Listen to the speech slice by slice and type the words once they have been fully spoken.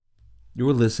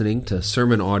You're listening to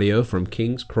sermon audio from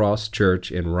King's Cross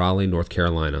Church in Raleigh, North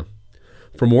Carolina.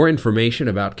 For more information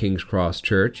about King's Cross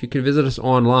Church, you can visit us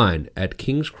online at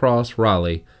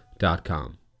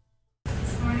kingscrossraleigh.com.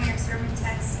 This morning our sermon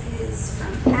text is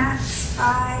from Acts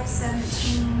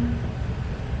 5:17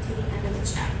 to the end of the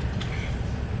chapter.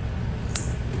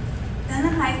 Then the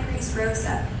high priest rose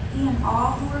up. He and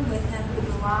all who were with him, who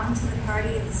belonged to the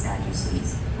party of the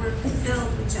Sadducees, were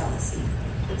filled with jealousy.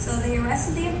 So they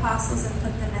arrested the apostles and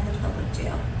put them in the public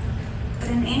jail.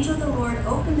 But an angel of the Lord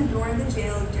opened the door of the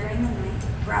jail during the night,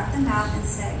 brought them out, and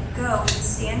said, "Go and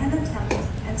stand in the temple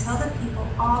and tell the people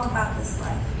all about this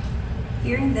life."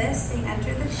 Hearing this, they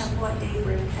entered the temple at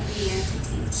daybreak and began to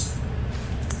teach.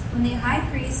 When the high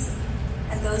priest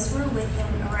and those who were with him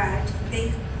arrived,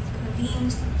 they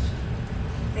convened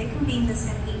the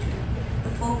Sanhedrin, the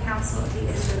full council of the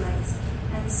Israelites,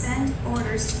 and sent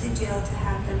orders to the jail to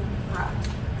have them brought.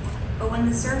 But when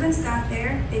the servants got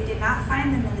there, they did not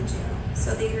find them in the jail.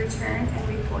 So they returned and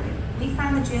reported, "We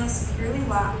found the jail securely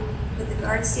locked, with the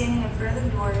guards standing in front of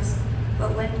the doors,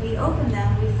 but when we opened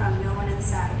them, we found no one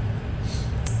inside."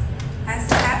 As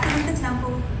the captain of the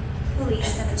temple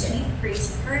police and the chief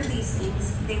priests heard these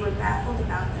things, they were baffled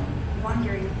about them,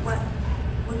 wondering what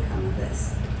would come of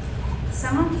this.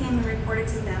 Someone came and reported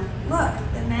to them, "Look,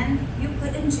 the men you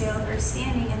put in jail are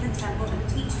standing in the temple and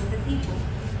teaching the people."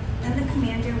 Then the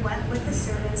commander went with the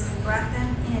servants and brought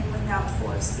them in without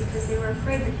force, because they were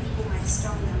afraid the people might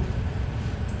stone them.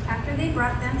 After they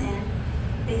brought them in,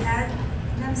 they had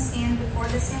them stand before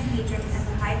the Sanhedrin, and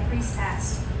the high priest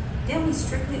asked, "Didn't we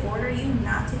strictly order you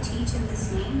not to teach in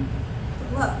this name?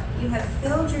 But look, you have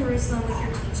filled Jerusalem with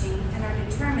your teaching and are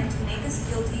determined to make us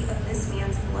guilty of this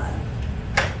man's blood."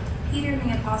 Peter and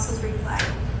the apostles replied,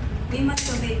 "We must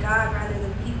obey God rather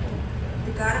than people.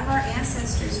 The God of our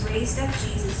ancestors raised up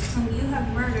Jesus, whom you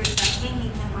have murdered by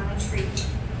hanging him on a tree.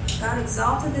 God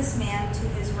exalted this man to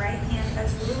his right hand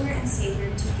as ruler and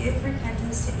Savior to give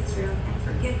repentance to Israel and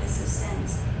forgiveness of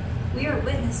sins. We are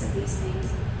witness of these things,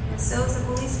 and so is the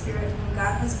Holy Spirit, whom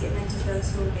God has given to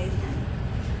those who obey him."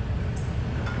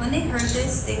 When they heard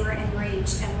this, they were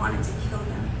enraged and wanted to kill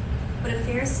them. But a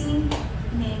Pharisee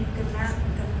named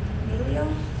Gamaliel,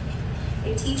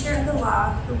 a teacher of the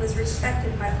law who was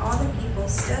respected by all the people,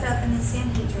 stood up in the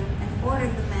Sanhedrin and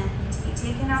ordered the men to be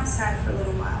taken outside for a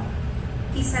little while.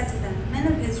 He said to them, "Men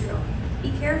of Israel, be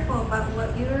careful about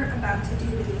what you are about to do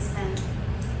to these men.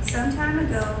 Some time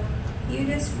ago,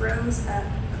 Judas rose up,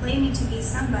 claiming to be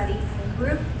somebody, and a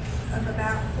group of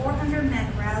about 400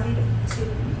 men rallied to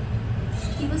him.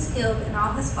 He was killed, and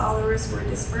all his followers were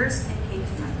dispersed and came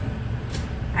to nothing.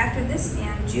 After this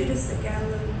man, Judas the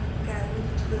Galilean,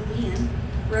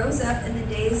 rose up in the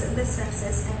days of the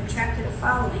census and attracted a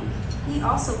following. He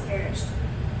also perished,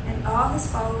 and all his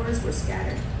followers were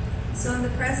scattered. So in the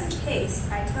present case,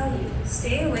 I tell you,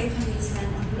 stay away from these men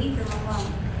and leave them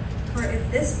alone. For if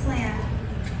this plan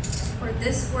or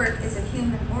this work is of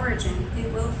human origin,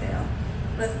 it will fail.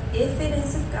 But if it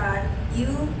is of God,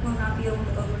 you will not be able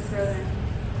to overthrow them.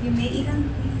 You may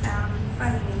even be found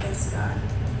fighting against God."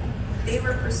 They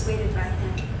were persuaded by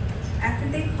him. After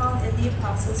they called in the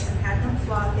apostles and had them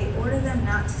flogged, they ordered them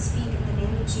not to speak in the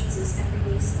name of Jesus and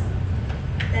released them.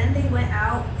 Then they went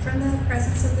out from the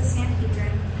presence of the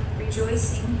Sanhedrin,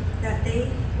 rejoicing that they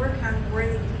were counted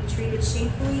worthy to be treated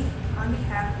shamefully on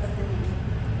behalf of the name.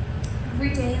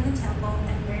 Every day in the temple and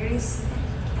in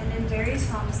various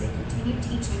homes they continued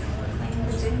teaching and proclaiming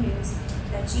the good news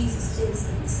that Jesus is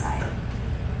the Messiah.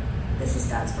 This is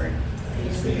God's word.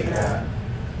 Thanks be to God.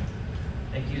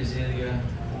 Thank you, Azalea,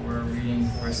 for reading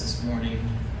for us this morning.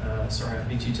 Sorry, I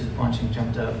beat you to the punch and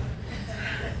jumped up.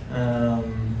 I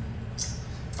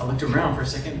looked around for a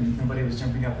second and nobody was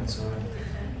jumping up, and so,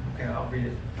 okay, I'll read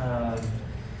it.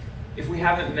 If we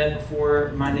haven't met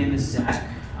before, my name is Zach.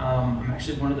 I'm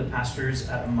actually one of the pastors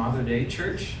at Imago Dei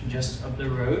Church, just up the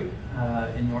road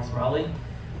in North Raleigh.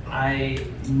 I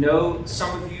know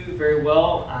some of you very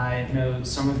well. I know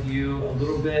some of you a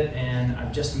little bit, and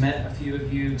I've just met a few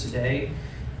of you today.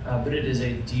 But it is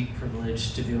a deep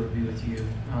privilege to be able to be with you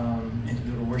and to be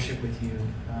able to worship with you.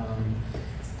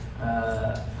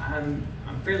 I'm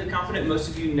fairly confident most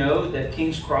of you know that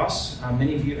King's Cross,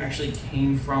 many of you actually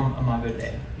came from Imago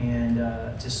Dei and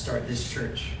to start this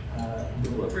church a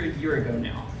little over a year ago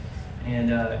now.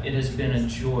 And it has been a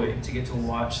joy to get to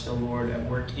watch the Lord at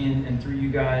work in and through you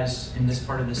guys in this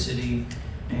part of the city,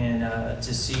 and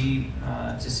to see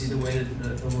the way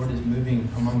that the Lord is moving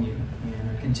among you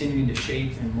and continuing to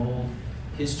shape and mold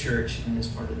His church in this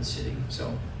part of the city.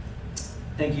 So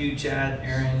thank you, Chad,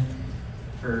 Aaron,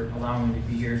 for allowing me to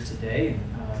be here today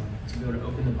and to be able to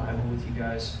open the Bible with you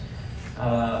guys.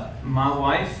 My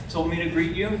wife told me to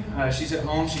greet you. She's at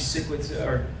home. She's sick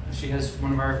or she has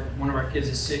one of our kids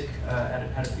is sick, had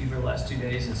a fever the last 2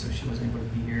 days, and so she wasn't able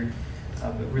to be here.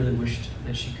 But really wished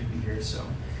that she could be here. So,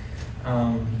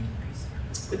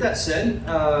 with that said,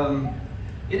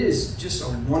 it is just a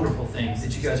wonderful thing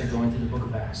that you guys are going through the Book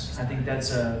of Acts. I think that's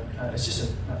it's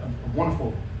just a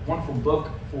wonderful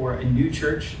book for a new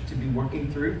church to be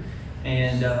working through,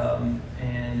 and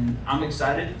I'm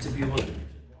excited to be able to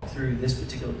walk through this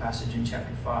particular passage in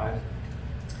chapter 5.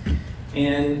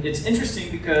 And it's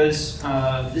interesting because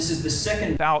this is the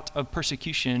second bout of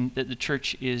persecution that the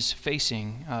church is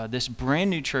facing. This brand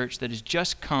new church that has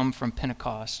just come from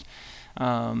Pentecost,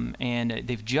 and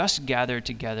they've just gathered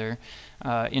together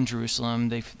in Jerusalem.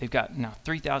 They've got now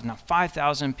 3,000, now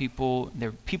 5,000 people. There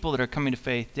are people that are coming to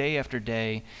faith day after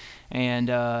day, and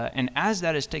as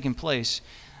that is taking place,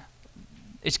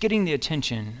 it's getting the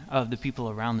attention of the people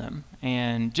around them.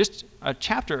 And just a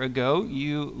chapter ago,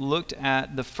 you looked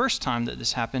at the first time that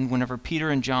this happened, whenever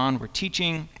Peter and John were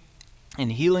teaching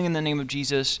and healing in the name of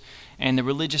Jesus, and the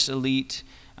religious elite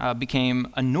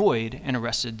became annoyed and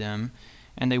arrested them,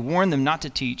 and they warned them not to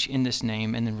teach in this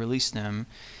name, and then released them.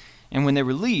 And when they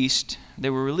were released,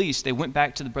 they went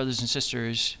back to the brothers and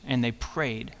sisters, and they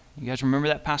prayed. You guys remember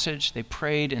that passage? They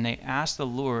prayed, and they asked the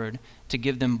Lord to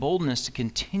give them boldness to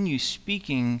continue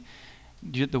speaking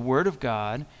the word of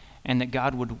God, and that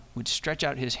God would stretch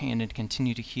out his hand and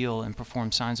continue to heal and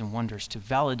perform signs and wonders to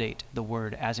validate the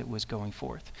word as it was going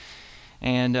forth.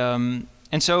 And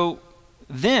so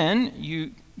then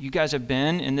you guys have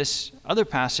been in this other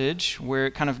passage where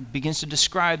it kind of begins to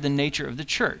describe the nature of the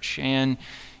church. And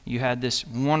you had this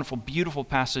wonderful, beautiful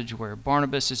passage where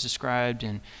Barnabas is described,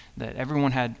 and that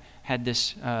everyone had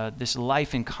this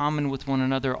life in common with one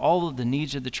another. All of the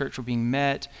needs of the church were being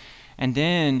met. And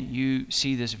then you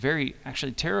see this very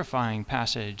actually terrifying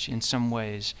passage in some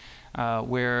ways,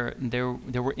 where there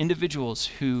were individuals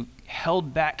who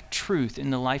held back truth in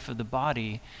the life of the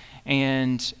body,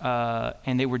 and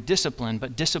they were disciplined,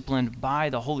 but disciplined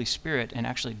by the Holy Spirit, and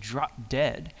actually dropped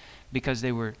dead because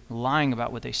they were lying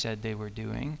about what they said they were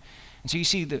doing. And so you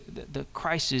see the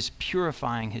Christ is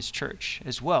purifying his church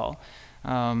as well.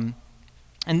 And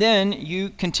then you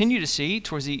continue to see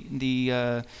towards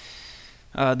the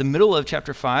middle of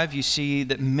chapter 5, you see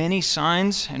that many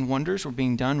signs and wonders were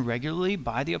being done regularly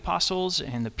by the apostles,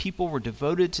 and the people were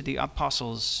devoted to the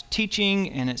apostles'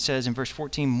 teaching. And it says in verse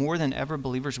 14, more than ever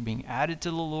believers were being added to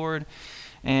the Lord.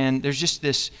 And there's just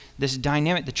this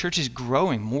dynamic. The church is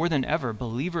growing more than ever.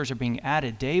 Believers are being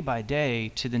added day by day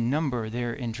to the number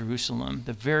there in Jerusalem,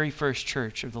 the very first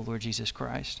church of the Lord Jesus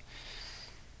Christ.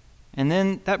 And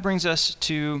then that brings us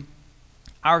to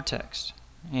our text.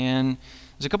 And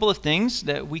there's a couple of things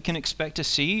that we can expect to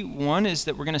see. One is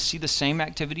that we're going to see the same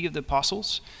activity of the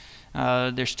apostles.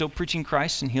 They're still preaching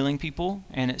Christ and healing people,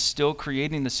 and it's still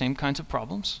creating the same kinds of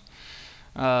problems,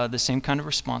 the same kind of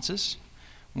responses.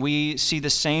 We see the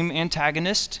same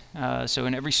antagonist. So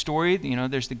in every story,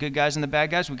 there's the good guys and the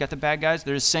bad guys. We've got the bad guys.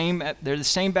 They're the same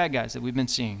bad guys that we've been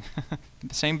seeing.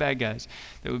 The same bad guys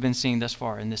that we've been seeing thus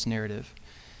far in this narrative.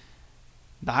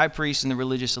 The high priest and the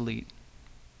religious elite.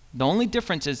 The only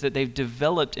difference is that they've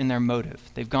developed in their motive.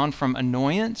 They've gone from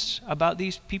annoyance about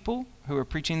these people who are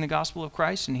preaching the gospel of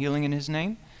Christ and healing in his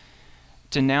name,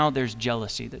 to now there's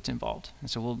jealousy that's involved. And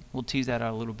so we'll tease that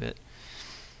out a little bit.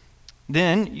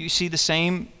 Then you see the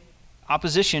same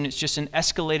opposition. It's just an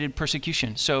escalated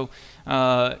persecution. So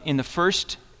in the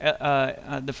first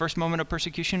moment of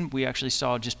persecution, we actually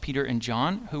saw just Peter and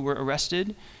John who were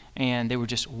arrested, and they were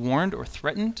just warned or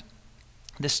threatened.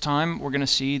 This time we're going to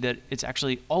see that it's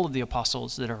actually all of the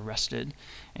apostles that are arrested,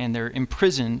 and they're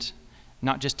imprisoned,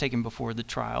 not just taken before the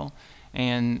trial,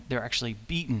 and they're actually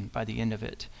beaten by the end of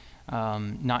it,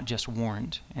 not just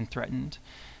warned and threatened.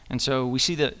 And so we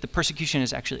see that the persecution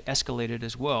is actually escalated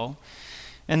as well.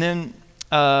 And then,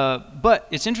 but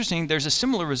it's interesting, there's a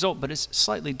similar result, but it's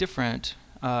slightly different.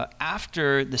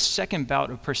 After the second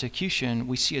bout of persecution,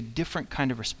 we see a different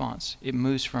kind of response. It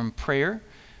moves from prayer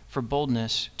for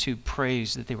boldness to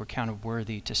praise that they were counted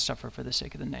worthy to suffer for the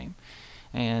sake of the name.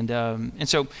 And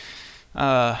so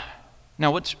now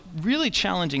what's really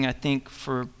challenging, I think,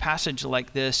 for a passage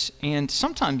like this, and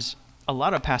sometimes a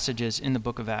lot of passages in the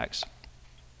book of Acts,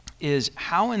 is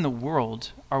how in the world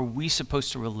are we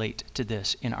supposed to relate to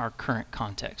this in our current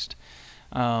context?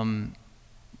 What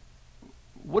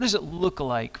does it look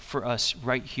like for us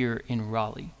right here in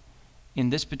Raleigh, in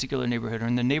this particular neighborhood, or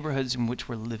in the neighborhoods in which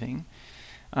we're living?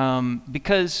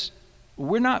 Because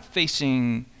we're not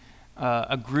facing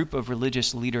a group of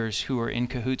religious leaders who are in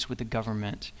cahoots with the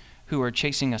government, who are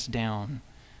chasing us down,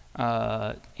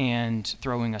 and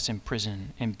throwing us in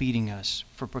prison and beating us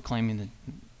for proclaiming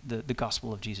the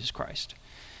gospel of Jesus Christ.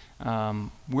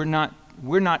 We're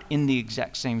not in the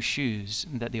exact same shoes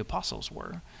that the apostles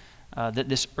were, that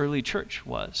this early church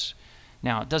was.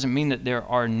 Now, it doesn't mean that there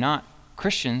are not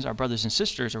Christians, our brothers and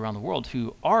sisters around the world,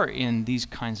 who are in these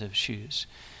kinds of shoes.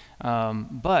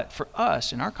 But for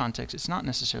us, in our context, it's not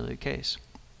necessarily the case.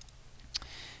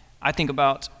 I think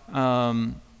about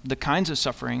the kinds of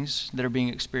sufferings that are being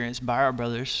experienced by our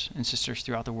brothers and sisters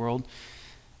throughout the world.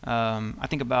 I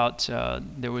think about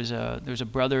there was a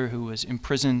brother who was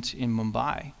imprisoned in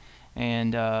Mumbai,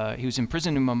 and he was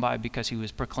imprisoned in Mumbai because he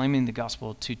was proclaiming the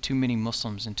gospel to too many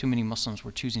Muslims, and too many Muslims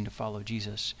were choosing to follow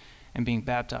Jesus and being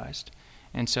baptized.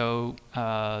 And so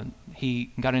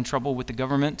he got in trouble with the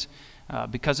government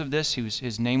because of this.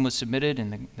 His name was submitted,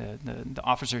 and the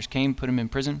officers came, put him in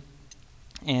prison,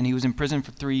 and he was in prison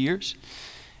for 3 years.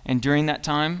 And during that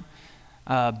time,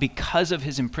 because of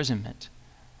his imprisonment,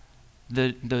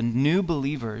 the new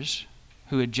believers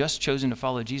who had just chosen to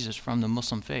follow Jesus from the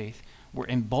Muslim faith were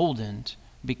emboldened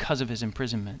because of his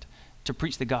imprisonment to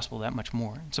preach the gospel that much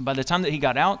more. So by the time that he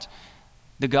got out,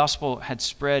 the gospel had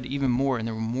spread even more, and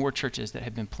there were more churches that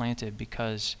had been planted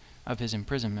because of his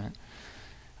imprisonment.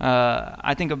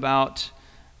 I think about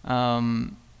a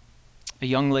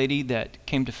young lady that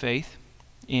came to faith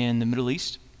in the Middle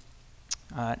East,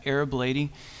 an Arab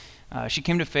lady. She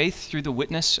came to faith through the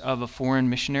witness of a foreign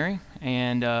missionary,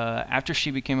 and after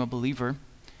she became a believer,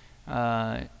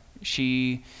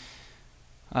 she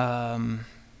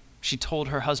told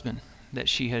her husband that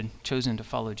she had chosen to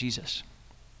follow Jesus.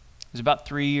 It was about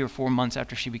 3 or 4 months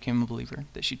after she became a believer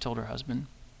that she told her husband.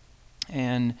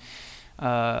 And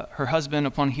her husband,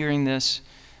 upon hearing this,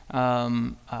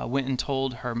 went and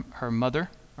told her mother,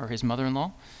 or his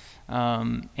mother-in-law,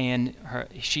 and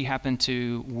she happened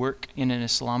to work in an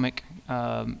Islamic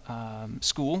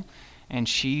school, and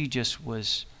she just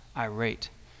was irate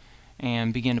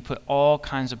and began to put all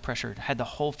kinds of pressure, had the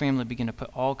whole family begin to put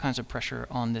all kinds of pressure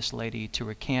on this lady to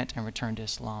recant and return to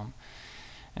Islam.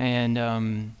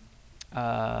 And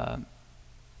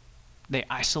they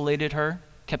isolated her,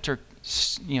 kept her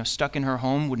stuck in her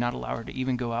home, would not allow her to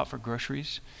even go out for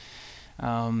groceries.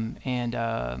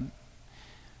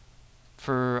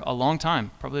 For a long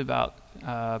time, probably about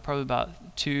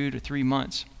 2 to 3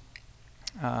 months,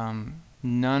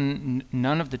 none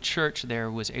of the church there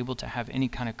was able to have any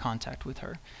kind of contact with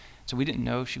her. So we didn't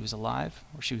know if she was alive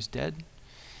or she was dead.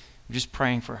 We're just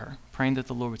praying for her, praying that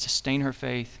the Lord would sustain her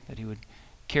faith, that he would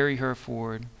carry her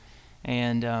forward.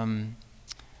 And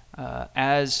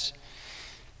as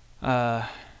the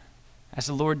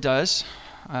Lord does,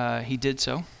 he did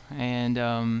so. And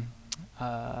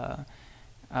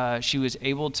she was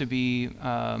able to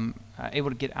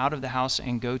get out of the house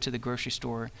and go to the grocery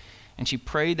store. And she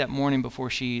prayed that morning before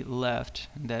she left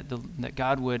that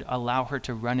God would allow her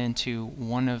to run into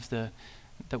one of the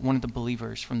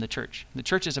believers from the church. The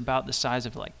church is about the size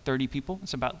of like 30 people.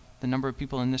 It's about the number of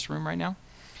people in this room right now,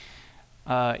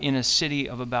 in a city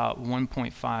of about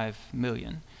 1.5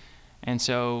 million.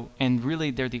 And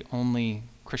really they're the only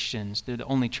Christians. They're the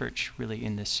only church really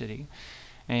in this city.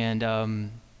 And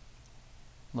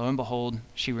lo and behold,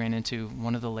 she ran into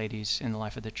one of the ladies in the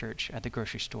life of the church at the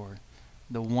grocery store.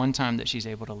 The one time that she's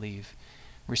able to leave,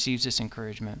 receives this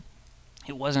encouragement.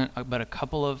 It wasn't but a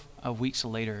couple of weeks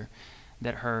later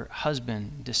that her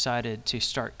husband decided to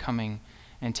start coming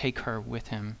and take her with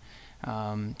him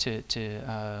to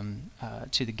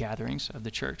the gatherings of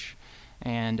the church.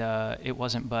 And it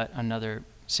wasn't but another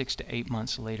 6 to 8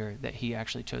 months later that he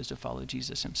actually chose to follow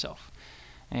Jesus himself.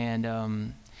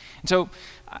 And so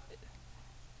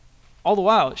all the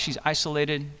while she's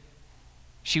isolated.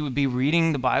 She would be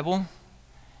reading the Bible,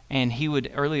 and he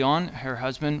would, early on, her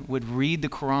husband would read the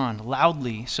Quran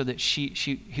loudly so that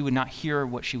he would not hear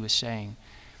what she was saying.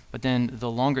 But then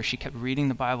the longer she kept reading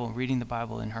the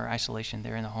Bible in her isolation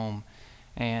there in the home,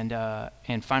 and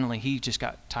finally he just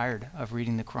got tired of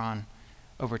reading the Quran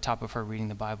over top of her reading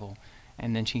the Bible.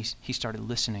 And then he started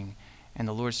listening, and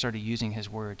the Lord started using his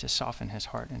word to soften his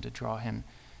heart and to draw him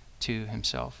to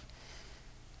himself.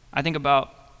 I think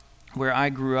about where I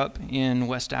grew up in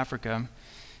West Africa.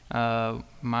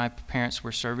 My parents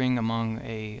were serving among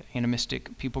a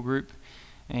animistic people group,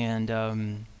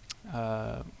 and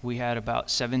we had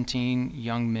about 17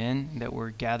 young men that were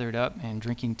gathered up and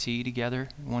drinking tea together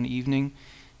one evening,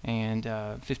 and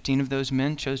 15 of those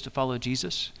men chose to follow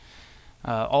Jesus.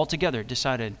 All together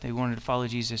decided they wanted to follow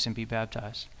Jesus and be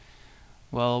baptized.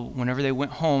 Well, whenever they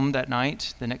went home that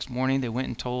night, the next morning they went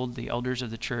and told the elders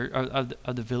of the church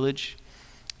of the village,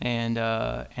 and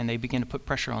they began to put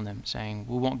pressure on them, saying,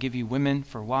 "We won't give you women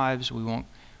for wives. We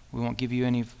We won't give you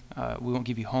any. We won't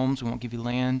give you homes. We won't give you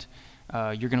land.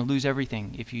 You're going to lose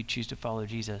everything if you choose to follow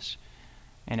Jesus.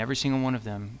 And every single one of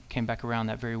them came back around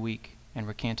that very week and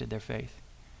recanted their faith.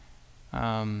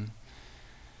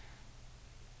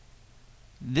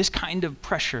 This kind of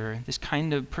pressure, this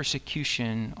kind of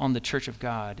persecution on the Church of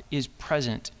God is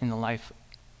present in the life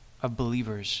of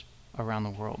believers around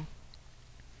the world.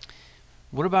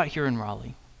 What about here in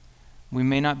Raleigh? We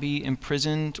may not be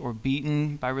imprisoned or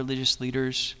beaten by religious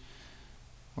leaders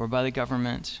or by the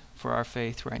government for our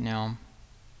faith right now,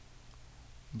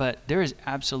 but there is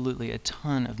absolutely a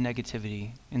ton of negativity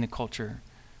in the culture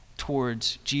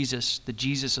towards Jesus, the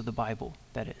Jesus of the Bible,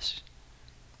 that is,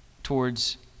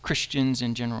 towards Christians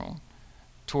in general,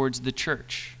 towards the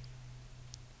church,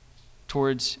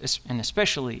 towards, and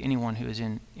especially anyone who is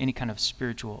in any kind of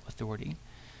spiritual authority.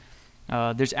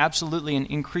 There's absolutely an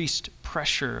increased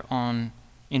pressure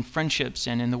in friendships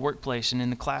and in the workplace and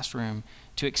in the classroom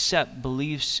to accept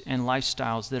beliefs and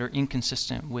lifestyles that are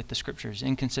inconsistent with the scriptures,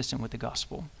 inconsistent with the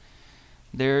gospel.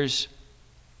 There's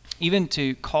even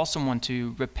to call someone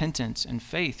to repentance and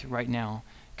faith right now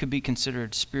could be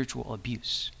considered spiritual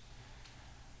abuse.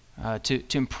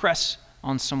 To impress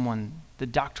on someone the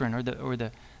doctrine or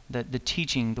the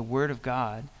teaching, the word of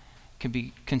God, can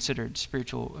be considered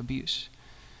spiritual abuse.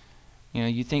 You know,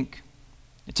 you think,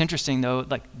 it's interesting though,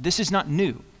 like this is not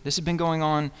new. This has been going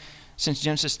on since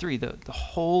Genesis 3. The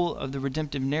whole of the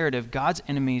redemptive narrative, God's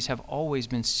enemies have always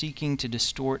been seeking to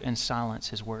distort and silence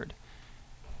his word.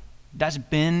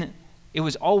 It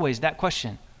was always that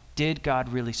question, did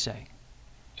God really say?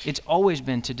 It's always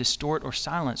been to distort or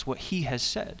silence what he has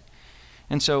said.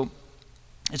 And so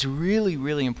it's really,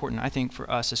 really important, I think, for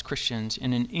us as Christians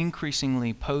in an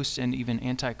increasingly post and even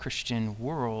anti-Christian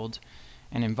world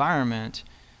and environment.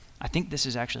 I think this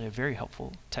is actually a very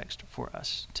helpful text for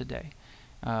us today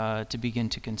to begin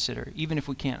to consider, even if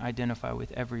we can't identify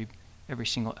with every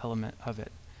single element of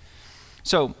it.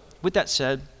 So with that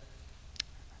said,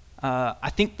 I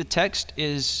think the text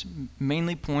is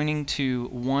mainly pointing to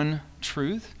one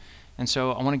truth, and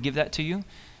so I want to give that to you.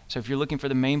 So if you're looking for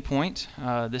the main point,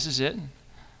 this is it.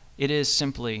 It is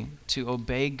simply to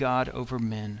obey God over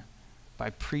men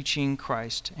by preaching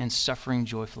Christ and suffering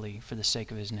joyfully for the sake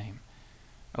of his name.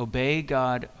 Obey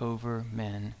God over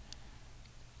men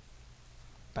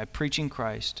by preaching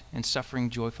Christ and suffering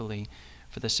joyfully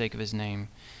for the sake of his name.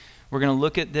 We're going to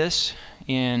look at this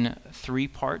in 3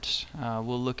 parts.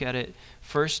 We'll look at it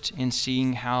first in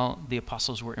seeing how the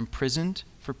apostles were imprisoned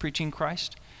for preaching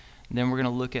Christ. Then we're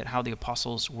going to look at how the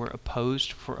apostles were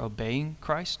opposed for obeying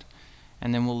Christ.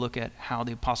 And then we'll look at how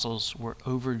the apostles were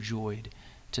overjoyed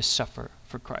to suffer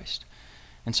for Christ.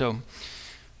 And so,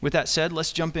 with that said,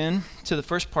 let's jump in to the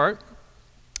first part,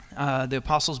 the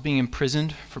apostles being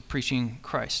imprisoned for preaching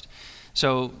Christ.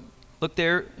 So, look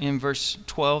there in verse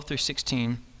 12 through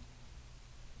 16.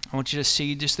 I want you to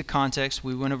see just the context.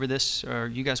 We went over this, or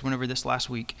you guys went over this last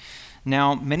week.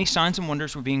 Now, many signs and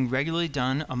wonders were being regularly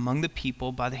done among the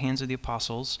people by the hands of the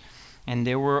apostles, and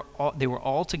they were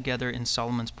all together in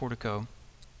Solomon's portico.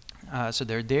 So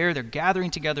they're there, they're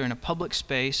gathering together in a public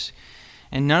space,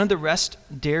 and none of the rest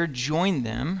dared join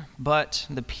them, but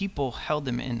the people held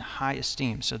them in high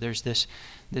esteem. So there's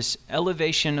this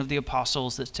elevation of the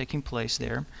apostles that's taking place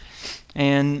there.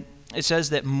 And it says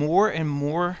that more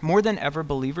than ever,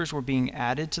 believers were being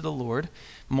added to the Lord,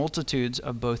 multitudes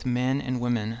of both men and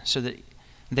women, so that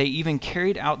they even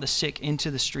carried out the sick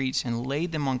into the streets and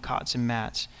laid them on cots and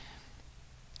mats,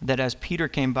 that as Peter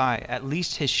came by, at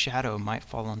least his shadow might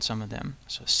fall on some of them.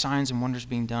 So signs and wonders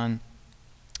being done.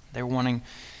 They're wanting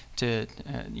to,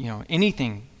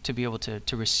 anything to be able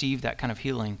to receive that kind of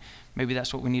healing. Maybe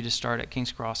that's what we need to start at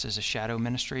King's Cross, as a shadow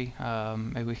ministry.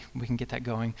 Maybe we can get that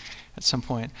going at some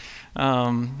point.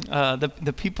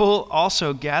 The people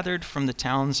also gathered from the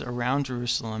towns around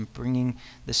Jerusalem, bringing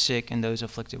the sick and those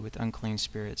afflicted with unclean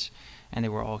spirits, and they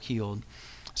were all healed.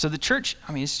 So the church,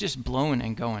 it's just blowing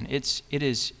and going. It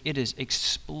is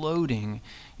exploding.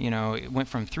 It went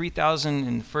from 3,000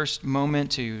 in the first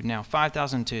moment to now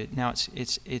 5,000 to now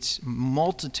it's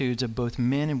multitudes of both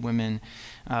men and women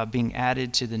being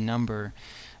added to the number.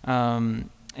 And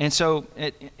so,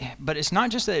 but it's not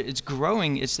just that it's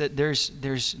growing. It's that there's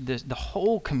the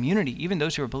whole community, even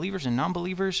those who are believers and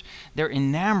non-believers, they're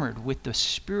enamored with the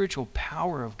spiritual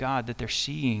power of God that they're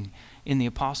seeing in the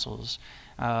apostles.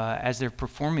 As they're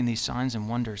performing these signs and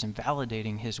wonders and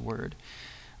validating his word.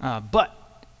 But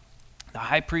the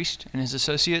high priest and his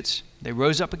associates, they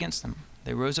rose up against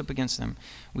them.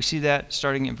 We see that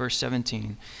starting in verse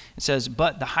 17. It says,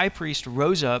 "But the high priest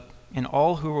rose up, and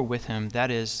all who were with him,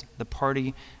 that is, the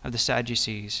party of the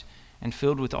Sadducees, and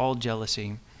filled with all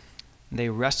jealousy, They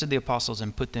arrested the apostles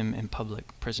and put them in public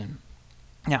prison.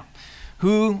 Now,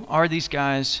 who are these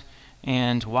guys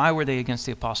and why were they against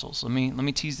the apostles? Let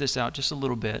me tease this out just a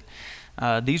little bit.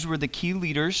 These were the key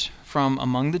leaders from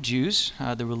among the Jews,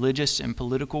 the religious and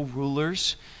political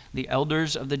rulers, the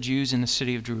elders of the Jews in the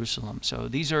city of Jerusalem. So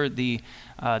these are the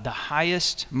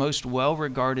highest, most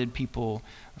well-regarded people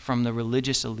from the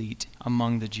religious elite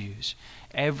among the Jews.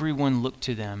 Everyone looked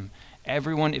to them.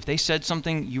 Everyone, if they said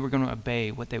something, you were going to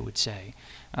obey what they would say.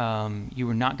 You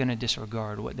were not going to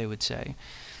disregard what they would say.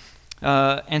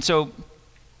 And so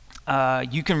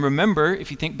you can remember,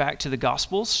 if you think back to the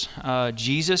Gospels,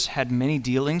 Jesus had many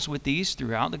dealings with these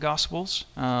throughout the Gospels.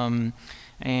 And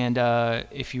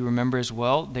if you remember as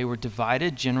well, they were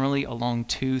divided generally along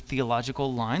two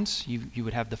theological lines. You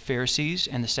would have the Pharisees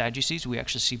and the Sadducees. We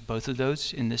actually see both of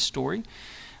those in this story.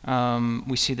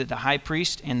 We see that the high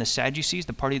priest and the Sadducees,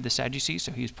 the party of the Sadducees,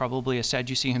 so he's probably a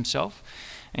Sadducee himself.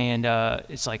 And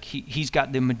it's like he's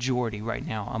got the majority right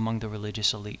now among the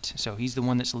religious elite. So he's the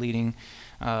one that's leading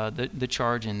the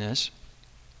charge in this.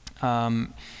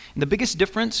 The biggest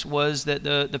difference was that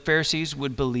the Pharisees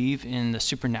would believe in the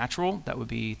supernatural. That would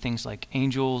be things like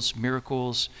angels,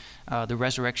 miracles, the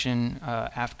resurrection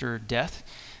after death,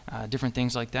 different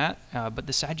things like that. But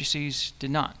the Sadducees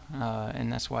did not.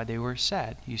 And that's why they were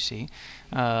sad, you see,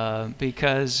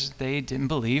 because they didn't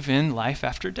believe in life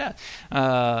after death.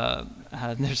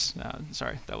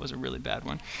 Sorry, that was a really bad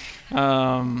one.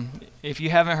 If you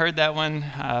haven't heard that one,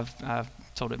 I've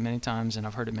told it many times and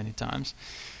I've heard it many times.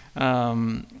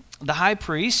 The high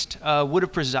priest would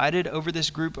have presided over this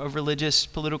group of religious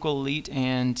political elite,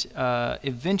 and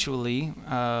eventually,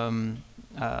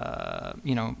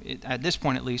 at this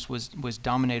point at least, was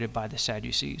dominated by the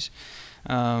Sadducees.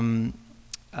 The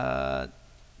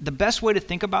best way to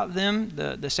think about them,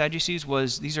 the Sadducees,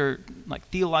 was these are like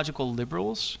theological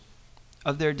liberals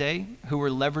of their day who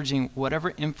were leveraging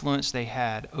whatever influence they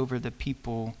had over the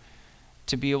people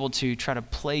to be able to try to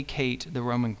placate the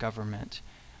Roman government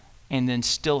and then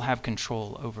still have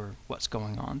control over what's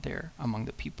going on there among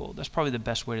the people. That's probably the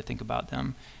best way to think about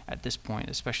them at this point,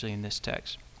 especially in this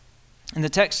text. And the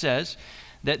text says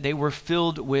that they were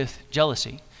filled with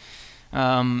jealousy.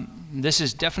 This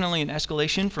is definitely an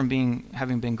escalation from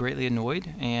having been greatly annoyed,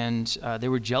 and they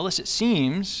were jealous, it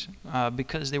seems,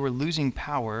 because they were losing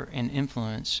power and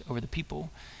influence over the people.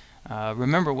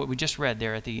 Remember what we just read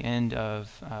there at the end of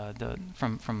the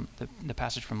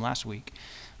passage from last week.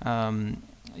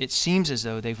 It seems as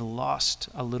though they've lost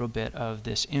a little bit of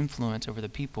this influence over the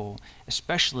people,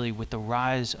 especially with the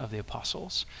rise of the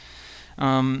apostles.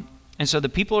 And so the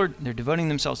people they're devoting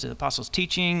themselves to the apostles'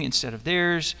 teaching instead of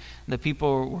theirs. The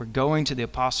people were going to the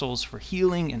apostles for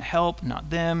healing and help, not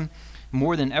them.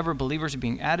 More than ever, believers are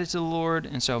being added to the Lord.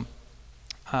 And so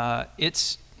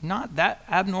it's not that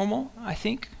abnormal, I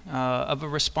think, of a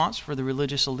response for the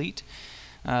religious elite.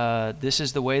 This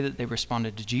is the way that they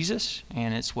responded to Jesus,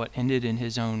 and it's what ended in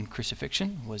his own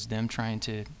crucifixion, was them trying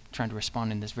to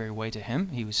respond in this very way to him.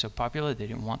 He was so popular, they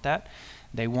didn't want that.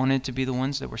 They wanted to be the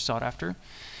ones that were sought after.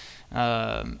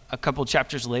 A couple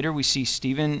chapters later, we see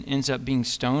Stephen ends up being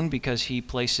stoned because he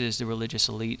places the religious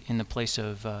elite in the place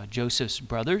of Joseph's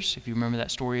brothers. If you remember that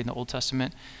story in the Old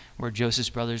Testament, where Joseph's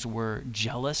brothers were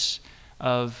jealous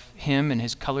of him and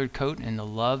his colored coat and the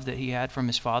love that he had from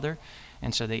his father,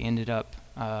 and so they ended up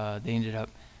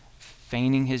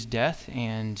feigning his death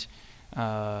and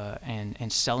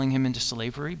selling him into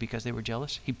slavery because they were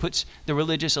jealous. He puts the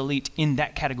religious elite in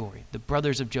that category, the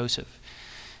brothers of Joseph.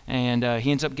 And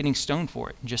he ends up getting stoned for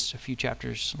it just a few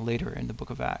chapters later in the book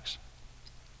of Acts.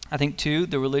 I think, too,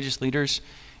 the religious leaders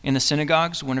in the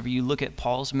synagogues, whenever you look at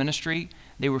Paul's ministry,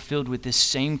 they were filled with this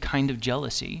same kind of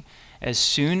jealousy. As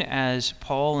soon as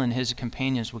Paul and his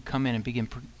companions would come in and begin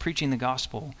preaching the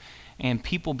gospel, and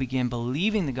people began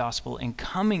believing the gospel and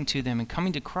coming to them and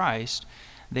coming to Christ,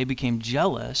 they became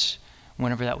jealous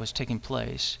whenever that was taking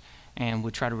place and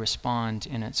would try to respond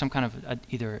in some kind of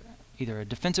either a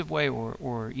defensive way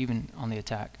or even on the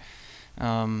attack.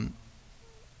 And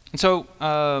so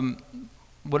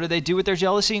what do they do with their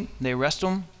jealousy? They arrest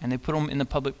them and they put them in the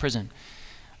public prison.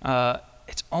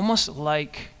 It's almost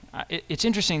like, it's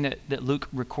interesting that Luke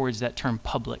records that term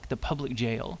public, the public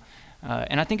jail.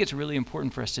 And I think it's really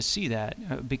important for us to see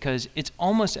that because it's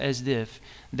almost as if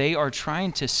they are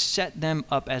trying to set them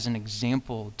up as an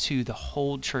example to the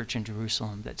whole church in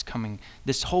Jerusalem that's coming,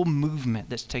 this whole movement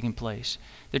that's taking place.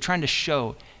 They're trying to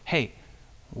show, hey,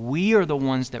 we are the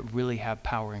ones that really have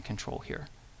power and control here.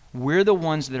 We're the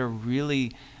ones that are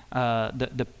really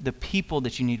the people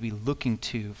that you need to be looking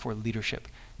to for leadership,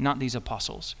 not these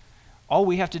apostles. All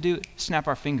we have to do is snap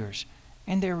our fingers,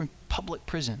 and they're in public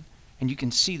prison. and you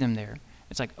can see them there.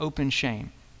 It's like open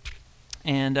shame.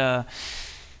 And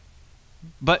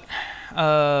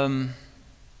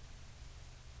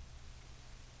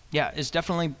it's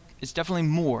definitely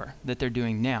more that they're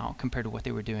doing now compared to what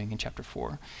they were doing in chapter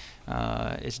 4.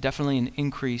 It's definitely an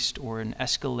increased or an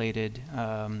escalated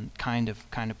kind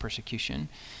of persecution.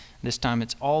 This time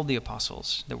it's all the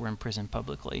apostles that were in prison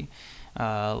publicly,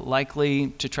 likely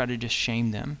to try to just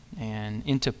shame them and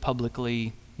into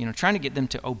publicly, trying to get them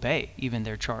to obey even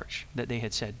their charge that they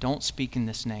had said, don't speak in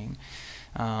this name.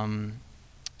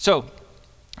 So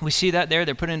we see that there.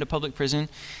 They're put into public prison.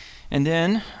 And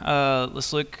then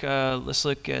let's look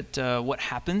at what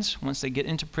happens once they get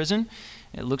into prison.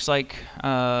 It looks like,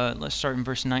 let's start in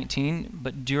verse 19.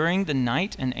 But during the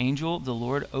night, an angel of the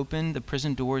Lord opened the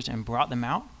prison doors and brought them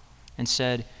out and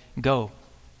said, "Go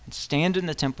and stand in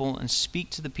the temple and speak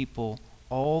to the people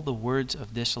all the words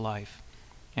of this life."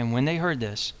 And when they heard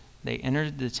this, they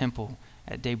entered the temple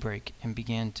at daybreak and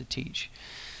began to teach.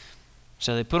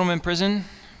 So they put them in prison,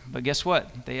 but guess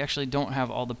what? They actually don't have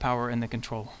all the power and the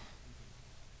control.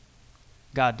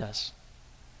 God does.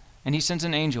 And he sends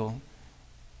an angel,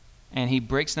 and he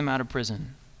breaks them out of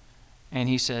prison. And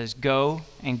he says, go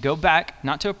back,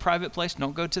 not to a private place,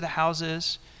 don't go to the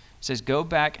houses. He says, go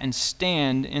back and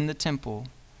stand in the temple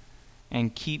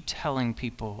and keep telling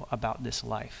people about this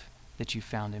life that you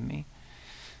found in me.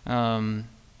 And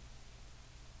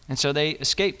so they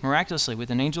escape miraculously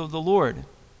with an angel of the Lord.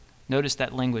 Notice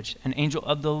that language, an angel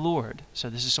of the Lord. So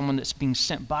this is someone that's being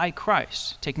sent by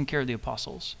Christ, taking care of the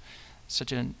apostles.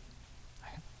 Such a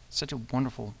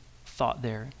wonderful thought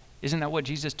there. Isn't that what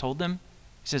Jesus told them?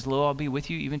 He says, "Lo, I'll be with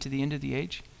you even to the end of the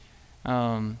age."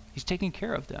 He's taking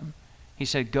care of them. He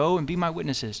said, "Go and be my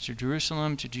witnesses to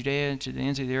Jerusalem, to Judea, to the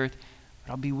ends of the earth,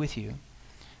 but I'll be with you."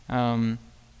 The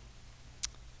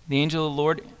angel of the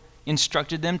Lord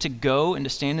instructed them to go and to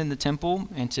stand in the temple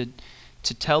and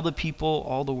to tell the people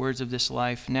all the words of this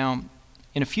life. Now,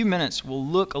 in a few minutes, we'll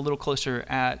look a little closer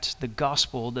at the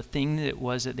gospel, the thing that it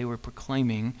was that they were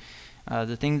proclaiming,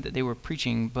 the thing that they were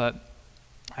preaching. But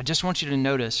I just want you to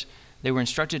notice they were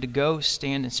instructed to go,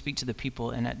 stand, and speak to the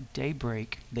people. And at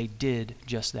daybreak, they did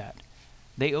just that.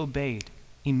 They obeyed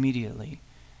immediately.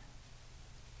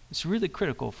 It's really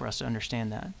critical for us to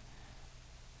understand that.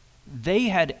 They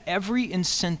had every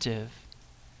incentive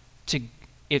to,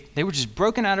 if they were just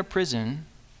broken out of prison,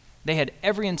 they had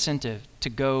every incentive to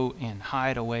go and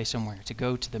hide away somewhere, to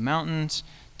go to the mountains,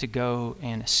 to go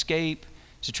and escape,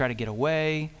 to try to get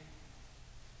away.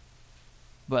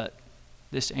 But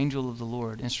this angel of the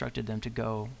Lord instructed them to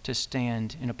go, to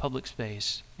stand in a public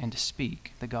space, and to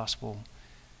speak the gospel.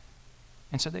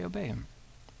 And so they obey him.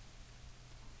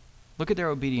 Look at their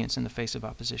obedience in the face of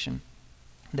opposition.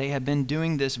 They had been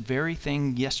doing this very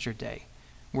thing yesterday,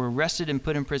 were arrested and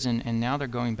put in prison, and now they're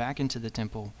going back into the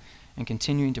temple and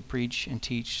continuing to preach and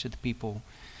teach to the people.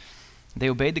 They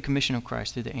obeyed the commission of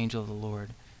Christ through the angel of the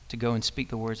Lord to go and speak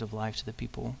the words of life to the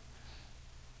people.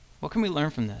 What can we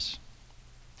learn from this?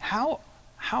 How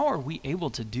are we able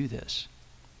to do this?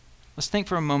 Let's think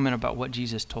for a moment about what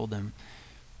Jesus told them.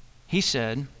 He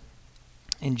said,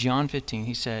 in John 15,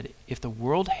 he said, "If the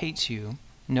world hates you,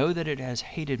 know that it has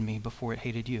hated me before it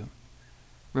hated you.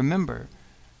 Remember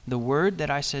the word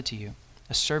that I said to you,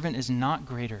 a servant is not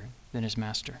greater than his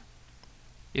master.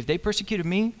 If they persecuted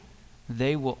me,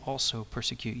 they will also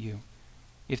persecute you.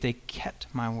 If they kept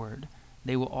my word,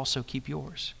 they will also keep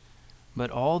yours.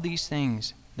 But all these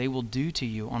things they will do to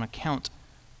you on account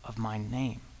of my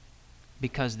name,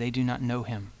 because they do not know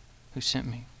him who sent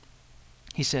me."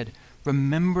 He said,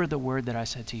 remember the word that I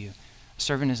said to you, a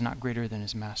servant is not greater than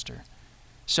his master.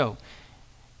 So,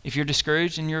 if you're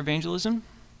discouraged in your evangelism,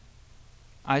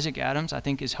 Isaac Adams, I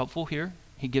think, is helpful here.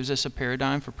 He gives us a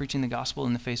paradigm for preaching the gospel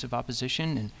in the face of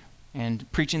opposition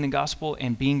and preaching the gospel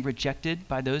and being rejected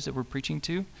by those that we're preaching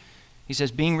to. He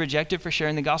says being rejected for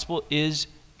sharing the gospel is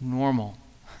normal.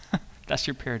 That's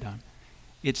your paradigm.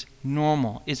 It's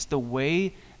normal. It's the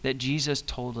way that Jesus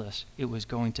told us it was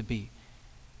going to be.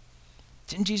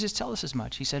 Didn't Jesus tell us as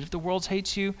much? He said, if the world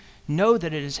hates you, know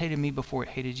that it has hated me before it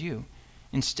hated you.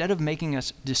 Instead of making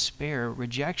us despair,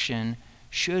 rejection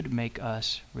should make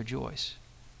us rejoice.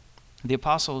 The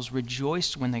apostles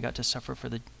rejoiced when they got to suffer for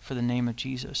the name of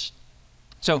Jesus.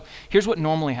 So here's what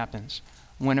normally happens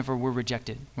whenever we're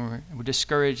rejected, when we're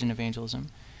discouraged in evangelism.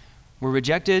 We're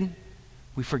rejected,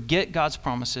 we forget God's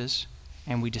promises,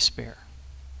 and we despair.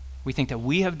 We think that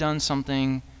we have done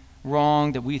something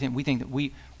wrong, that we think that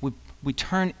we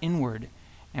turn inward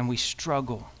and we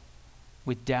struggle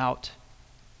with doubt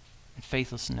and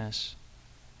faithlessness.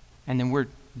 And then we're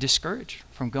discouraged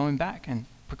from going back and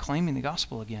proclaiming the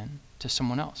gospel again to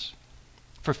someone else.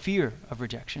 for fear of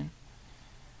rejection.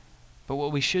 But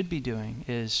what we should be doing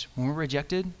is, when we're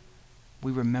rejected,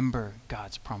 we remember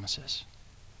God's promises.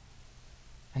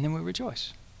 And then we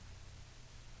rejoice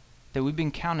that we've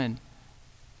been counted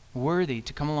worthy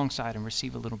to come alongside and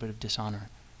receive a little bit of dishonor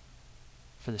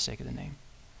for the sake of the name.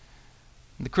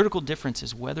 The critical difference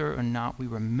is whether or not we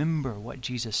remember what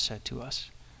Jesus said to us.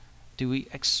 Do we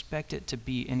expect it to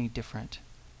be any different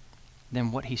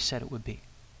than what he said it would be?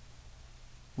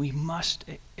 We must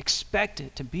expect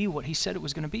it to be what he said it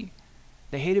was going to be.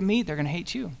 They hated me, they're going to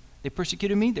hate you. They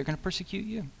persecuted me, they're going to persecute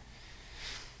you.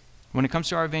 When it comes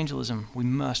to our evangelism, we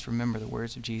must remember the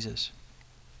words of Jesus.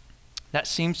 That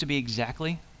seems to be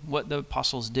exactly what the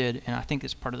apostles did, and I think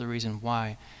it's part of the reason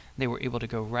why they were able to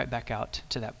go right back out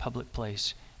to that public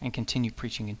place and continue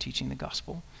preaching and teaching the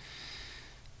gospel.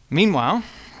 Meanwhile,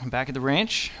 back at the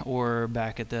ranch or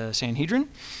back at the Sanhedrin,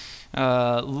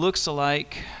 looks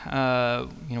like,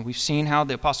 we've seen how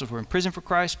the apostles were in prison for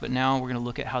Christ, but now we're going to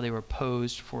look at how they were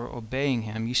opposed for obeying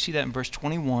him. You see that in verse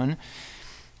 21,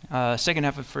 second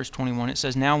half of verse 21. It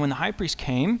says, "Now when the high priest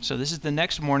came," so this is the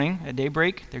next morning at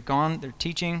daybreak, they're gone, they're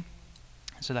teaching.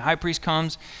 So the high priest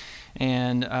comes,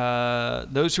 and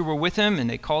those who were with him, and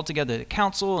they called together the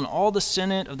council and all the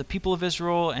senate of the people of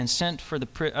Israel, and sent to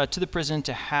the prison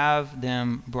to have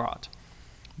them brought.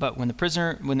 But when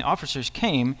the officers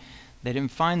came, they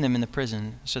didn't find them in the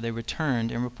prison, so they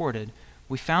returned and reported,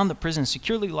 "We found the prison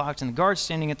securely locked and the guards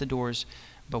standing at the doors,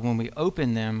 but when we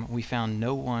opened them, we found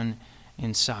no one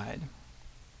inside."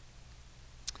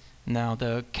 Now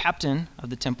the captain of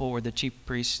the temple, or the chief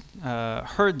priest,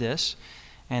 heard this,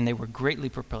 and they were greatly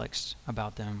perplexed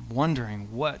about them,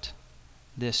 wondering what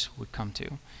this would come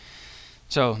to.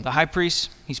 So the high priest,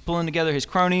 he's pulling together his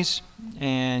cronies,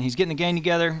 and he's getting the gang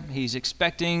together. He's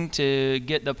expecting to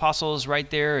get the apostles right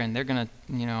there, and they're going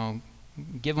to,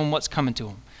 give them what's coming to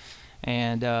them.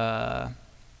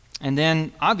 And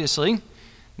then, obviously,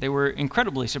 they were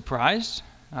incredibly surprised.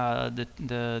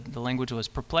 The language was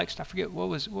perplexed. I forget, what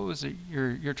was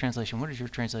your translation? What does your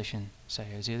translation say,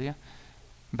 Azealia?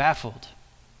 Baffled.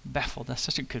 Baffled, that's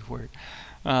such a good word.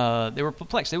 They were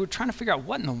perplexed. They were trying to figure out,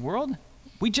 what in the world?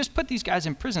 We just put these guys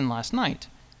in prison last night.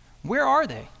 Where are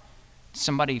they?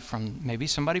 Maybe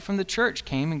somebody from the church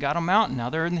came and got them out, and now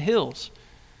they're in the hills.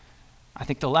 I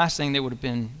think the last thing they would have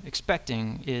been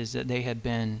expecting is that they had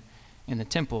been in the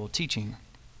temple teaching.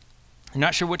 They're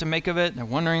not sure what to make of it. They're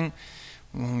wondering,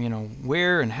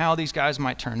 where and how these guys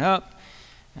might turn up.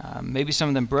 Maybe some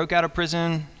of them broke out of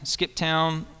prison, skipped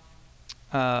town.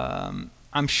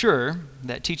 I'm sure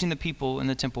that teaching the people in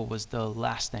the temple was the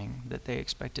last thing that they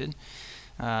expected.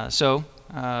 But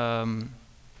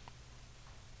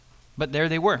there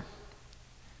they were.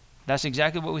 That's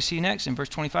exactly what we see next. In verse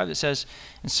 25 it says,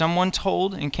 "And someone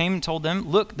came and told them,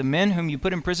 'Look, the men whom you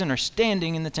put in prison are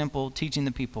standing in the temple teaching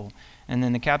the people.' And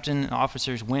then the captain and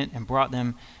officers went and brought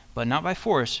them, but not by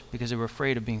force, because they were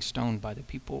afraid of being stoned by the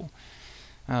people."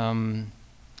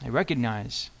 They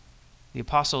recognize the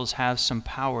apostles have some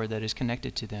power that is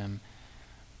connected to them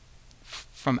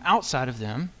from outside of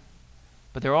them,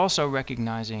 but they're also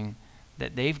recognizing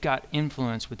that they've got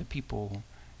influence with the people,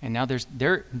 and now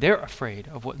they're afraid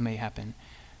of what may happen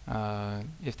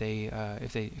if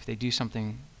they do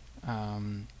something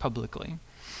publicly.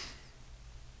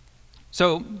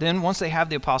 So then, once they have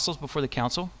the apostles before the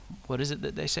council, what is it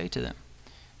that they say to them?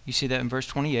 You see that in verse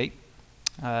 28.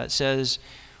 It says,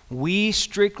 "We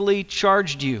strictly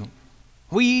charged you.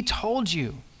 We told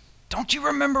you. Don't you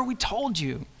remember? We told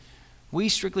you. We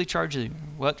strictly charged you."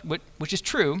 Which is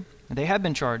true. They have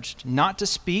been charged not to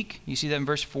speak. You see that in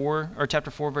verse 4, or chapter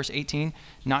 4, verse 18.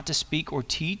 Not to speak or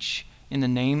teach in the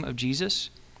name of Jesus.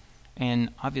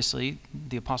 And obviously,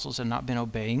 the apostles had not been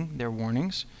obeying their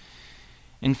warnings.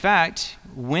 In fact,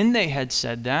 when they had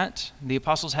said that, the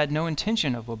apostles had no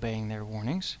intention of obeying their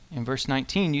warnings. In verse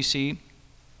 19, you see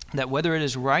that whether it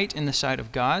is right in the sight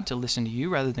of God to listen to you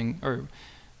rather than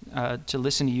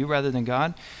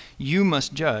God, you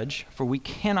must judge, for we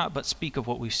cannot but speak of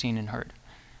what we've seen and heard.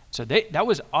 So that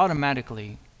was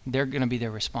automatically they're going to be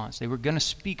their response. They were going to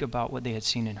speak about what they had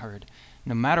seen and heard,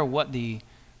 no matter what these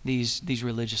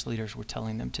religious leaders were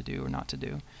telling them to do or not to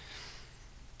do.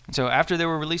 And so after they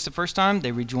were released the first time,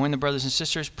 they rejoined the brothers and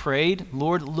sisters, prayed,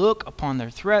 "Lord, look upon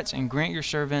their threats and grant your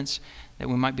servants that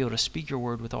we might be able to speak your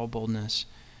word with all boldness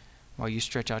while you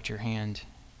stretch out your hand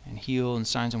and heal, and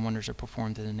signs and wonders are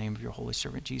performed in the name of your holy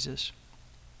servant Jesus."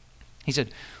 He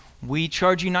said, "We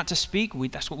charge you not to speak."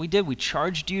 That's what we did. We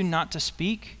charged you not to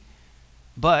speak,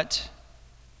 but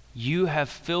you have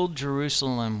filled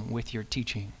Jerusalem with your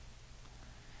teaching.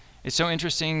 It's so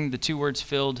interesting, the two words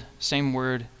filled, same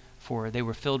word for they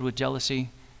were filled with jealousy.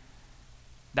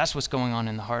 That's what's going on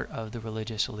in the heart of the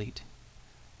religious elite,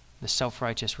 the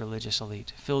self-righteous religious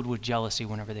elite, filled with jealousy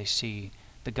whenever they see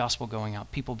the gospel going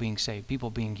out, people being saved, people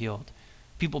being healed,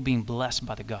 people being blessed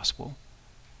by the gospel,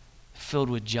 filled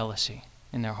with jealousy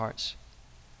in their hearts,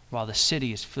 while the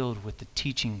city is filled with the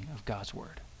teaching of God's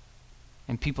word,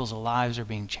 and people's lives are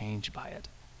being changed by it.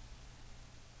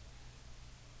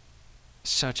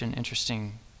 Such an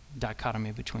interesting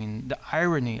dichotomy between the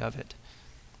irony of it,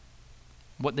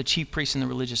 what the chief priests and the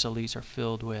religious elites are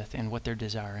filled with and what they're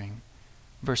desiring,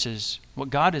 versus what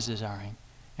God is desiring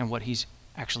and what he's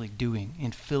actually doing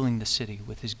in filling the city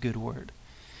with his good word.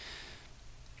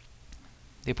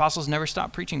 The apostles never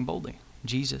stopped preaching boldly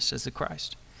Jesus as the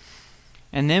Christ.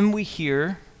 And then we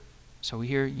hear,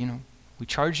 we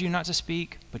charge you not to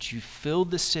speak, but you filled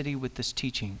the city with this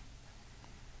teaching.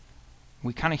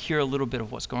 We kind of hear a little bit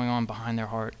of what's going on behind their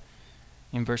heart.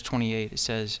 In verse 28, it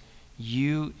says,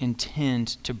 you intend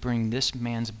to bring this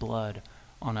man's blood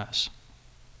on us.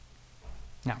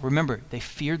 Now, remember, they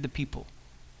feared the people.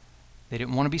 They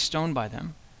didn't want to be stoned by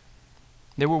them.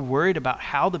 They were worried about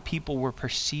how the people were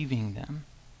perceiving them.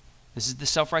 This is the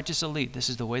self-righteous elite. This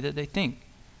is the way that they think.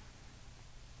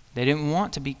 They didn't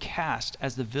want to be cast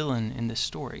as the villain in this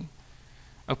story.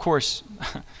 Of course,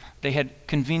 they had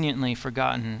conveniently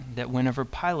forgotten that whenever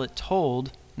Pilate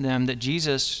told them that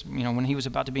Jesus, when he was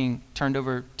about to be turned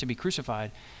over to be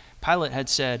crucified, Pilate had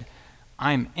said,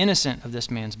 I'm innocent of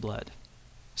this man's blood.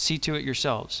 See to it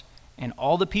yourselves. And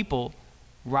all the people,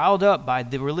 riled up by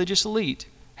the religious elite,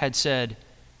 had said,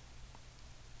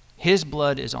 his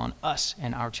blood is on us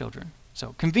and our children.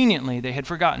 So conveniently, they had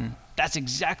forgotten that's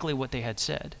exactly what they had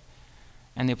said.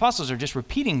 And the apostles are just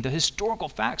repeating the historical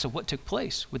facts of what took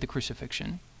place with the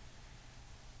crucifixion.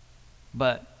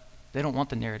 But they don't want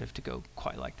the narrative to go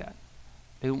quite like that.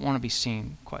 They don't want to be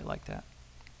seen quite like that.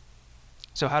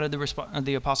 So how did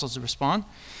the apostles respond?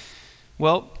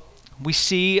 Well, we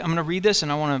see, I'm going to read this,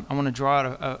 and I want to draw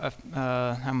out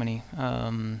how many?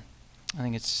 I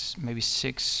think it's maybe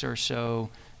 7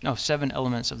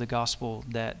 elements of the gospel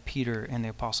that Peter and the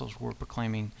apostles were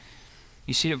proclaiming.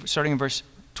 You see it starting in verse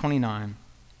 29.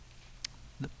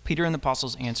 Peter and the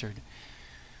apostles answered,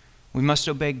 we must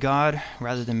obey God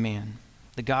rather than man.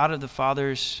 The God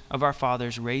of our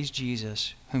fathers raised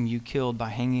Jesus, whom you killed by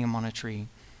hanging him on a tree.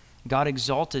 God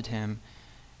exalted him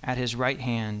at his right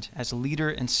hand as leader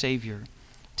and savior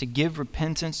to give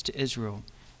repentance to Israel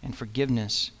and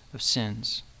forgiveness of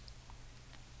sins.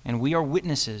 And we are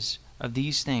witnesses of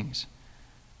these things,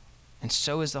 and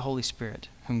so is the Holy Spirit,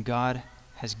 whom God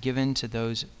has given to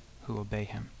those who obey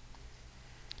him.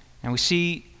 And we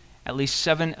see at least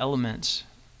 7 elements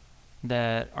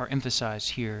that are emphasized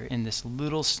here in this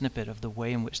little snippet of the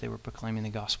way in which they were proclaiming the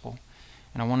gospel.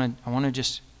 And I want to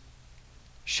just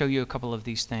show you a couple of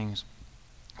these things.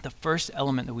 The first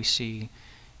element that we see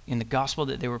in the gospel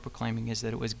that they were proclaiming is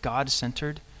that it was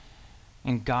God-centered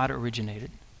and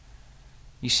God-originated.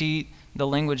 You see the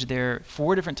language there,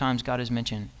 4 different times God is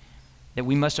mentioned, that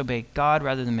we must obey God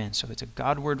rather than men. So it's a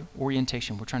Godward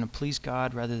orientation. We're trying to please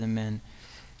God rather than men.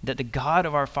 That the God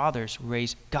of our fathers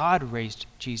raised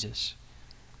Jesus.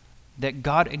 That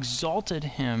God exalted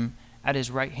him at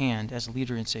his right hand as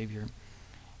leader and savior.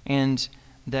 And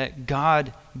that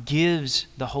God gives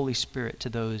the Holy Spirit to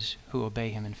those who obey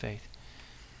him in faith.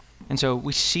 And so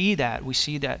we see that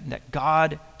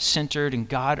God-centered and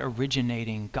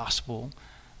God-originating gospel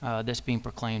that's being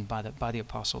proclaimed by the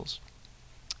apostles.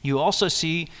 You also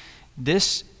see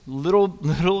this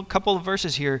little couple of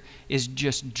verses here is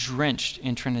just drenched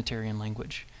in Trinitarian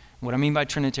language. What I mean by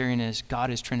Trinitarian is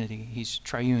God is Trinity. He's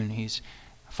triune. He's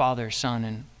Father, Son,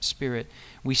 and Spirit.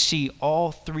 We see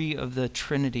all 3 of the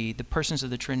Trinity, the persons of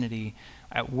the Trinity,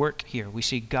 at work here. We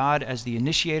see God as the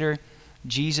initiator,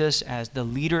 Jesus as the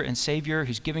leader and savior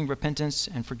who's giving repentance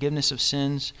and forgiveness of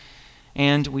sins,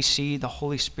 and we see the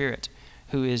Holy Spirit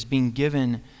who is being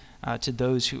given to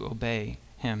those who obey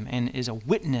him and is a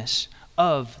witness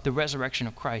of the resurrection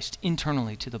of Christ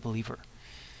internally to the believer.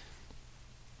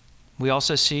 We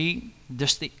also see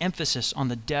just the emphasis on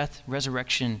the death,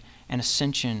 resurrection, and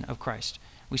ascension of Christ.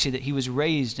 We see that he was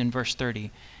raised in verse 30,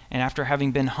 and after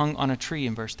having been hung on a tree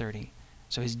in verse 30.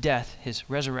 So his death, his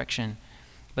resurrection.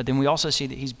 But then we also see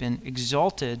that he's been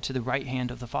exalted to the right hand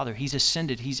of the Father. He's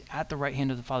ascended. He's at the right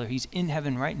hand of the Father. He's in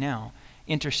heaven right now,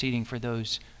 interceding for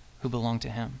those who belong to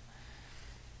him.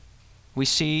 We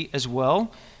see as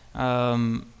well,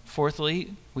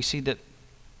 fourthly, we see that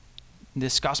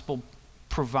this gospel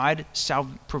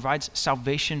provides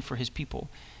salvation for his people.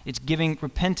 It's giving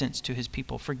repentance to his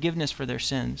people, forgiveness for their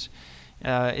sins.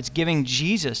 It's giving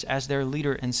Jesus as their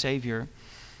leader and savior.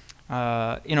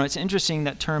 It's interesting,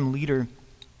 that term leader.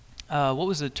 what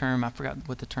was the term? I forgot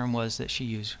what the term was that she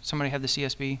used. Somebody have the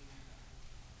CSB?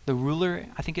 The ruler,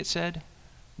 I think it said.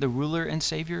 The ruler and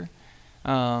Savior.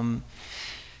 And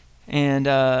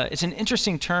it's an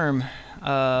interesting term,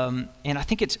 and I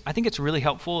think it's really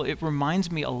helpful. It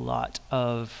reminds me a lot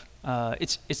of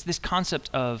it's this concept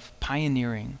of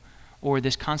pioneering, or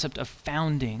this concept of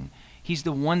founding. He's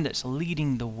the one that's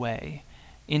leading the way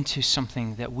into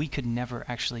something that we could never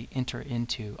actually enter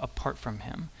into apart from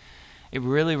him. It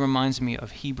really reminds me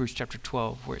of Hebrews chapter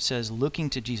 12, where it says, looking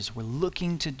to Jesus. We're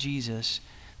looking to Jesus,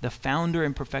 the founder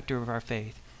and perfecter of our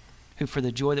faith, who for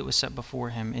the joy that was set before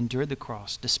him endured the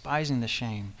cross, despising the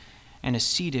shame, and is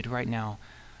seated right now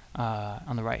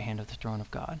on the right hand of the throne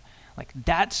of God. Like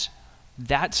that's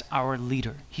our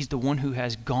leader. He's the one who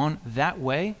has gone that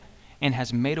way and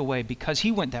has made a way. Because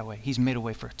he went that way, he's made a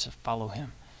way for us to follow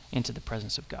him into the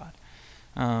presence of God.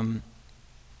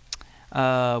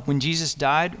 When Jesus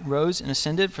died, rose, and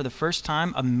ascended for the first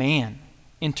time, a man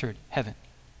entered heaven.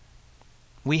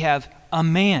 We have a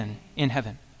man in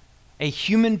heaven. A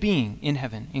human being in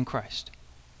heaven in Christ.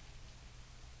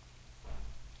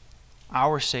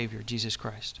 Our Savior, Jesus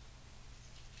Christ.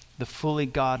 The fully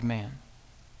God man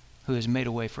who has made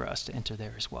a way for us to enter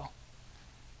there as well.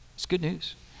 It's good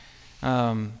news.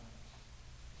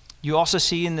 You also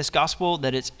see in this gospel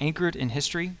that it's anchored in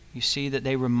history. You see that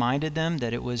they reminded them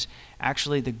that it was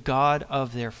actually the God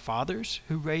of their fathers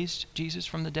who raised Jesus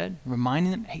from the dead,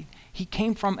 reminding them, hey, he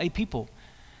came from a people.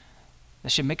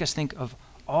 That should make us think of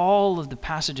all of the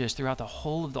passages throughout the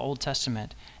whole of the Old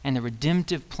Testament and the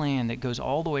redemptive plan that goes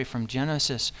all the way from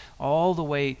Genesis all the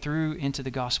way through into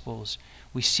the Gospels.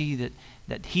 We see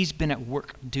that he's been at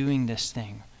work doing this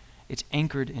thing. It's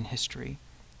anchored in history,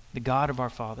 the God of our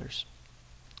fathers.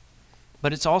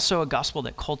 But it's also a gospel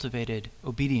that cultivated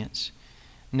obedience.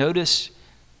 Notice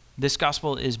this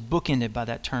gospel is bookended by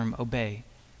that term, obey.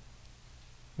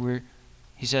 Where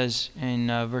he says in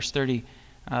verse 30,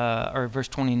 or verse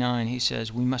 29, he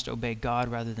says, we must obey God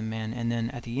rather than men. And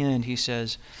then at the end, he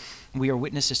says, we are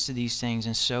witnesses to these things,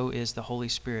 and so is the Holy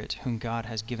Spirit, whom God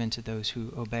has given to those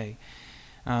who obey.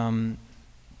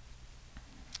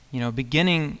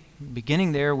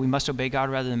 Beginning there, we must obey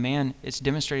God rather than man. It's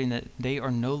demonstrating that they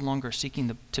are no longer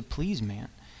seeking to please man,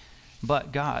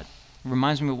 but God. It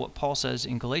reminds me of what Paul says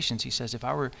in Galatians. He says, if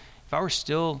I were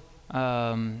still,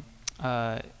 if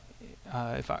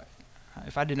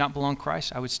I did not belong to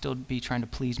Christ, I would still be trying to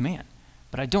please man.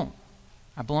 But I don't.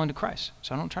 I belong to Christ,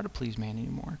 so I don't try to please man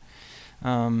anymore.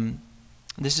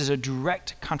 This is a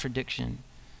direct contradiction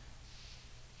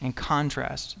and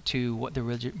contrast to what the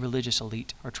religious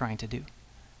elite are trying to do.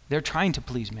 They're trying to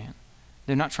please man.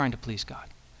 They're not trying to please God.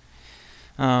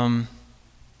 And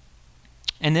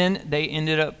then they end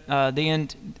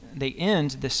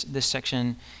this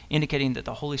section indicating that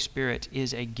the Holy Spirit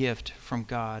is a gift from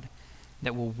God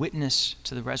that will witness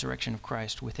to the resurrection of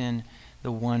Christ within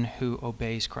the one who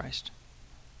obeys Christ.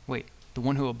 Wait, the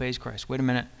one who obeys Christ. Wait a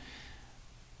minute.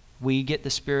 We get the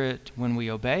Spirit when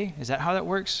we obey? Is that how that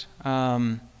works?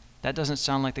 That doesn't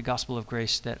sound like the gospel of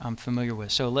grace that I'm familiar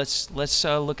with. So let's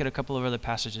look at a couple of other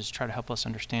passages to try to help us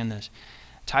understand this.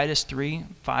 Titus 3,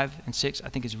 5, and 6 I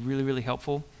think is really, really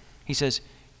helpful. He says,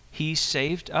 he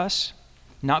saved us,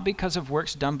 not because of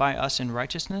works done by us in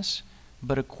righteousness,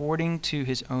 but according to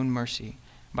his own mercy,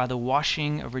 by the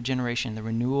washing of regeneration, the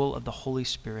renewal of the Holy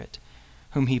Spirit,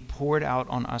 whom he poured out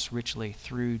on us richly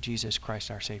through Jesus Christ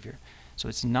our Savior. So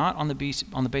it's not on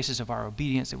the basis of our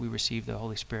obedience that we receive the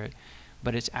Holy Spirit,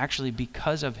 but it's actually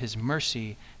because of his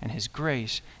mercy and his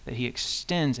grace that he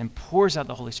extends and pours out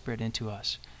the Holy Spirit into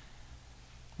us.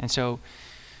 And so,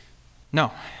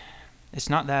 no, it's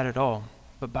not that at all.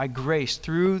 But by grace,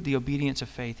 through the obedience of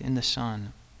faith in the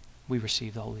Son, we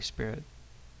receive the Holy Spirit.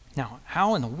 Now,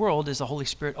 how in the world is the Holy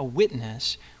Spirit a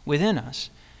witness within us?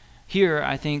 Here,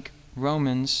 I think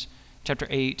Romans chapter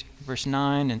 8, verse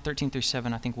 9 and 13 through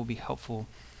 7, I think will be helpful.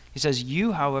 He says,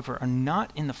 you, however, are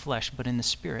not in the flesh, but in the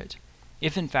Spirit,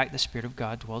 if in fact the Spirit of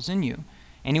God dwells in you.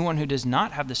 Anyone who does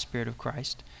not have the Spirit of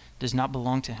Christ does not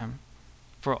belong to him.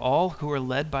 For all who are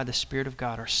led by the Spirit of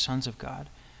God are sons of God.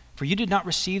 For you did not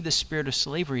receive the spirit of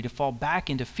slavery to fall back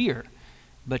into fear,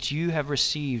 but you have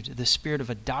received the spirit of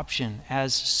adoption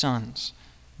as sons,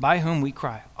 by whom we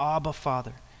cry, Abba,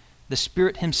 Father. The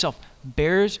Spirit himself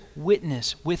bears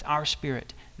witness with our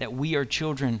spirit that we are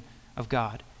children of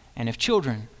God. And if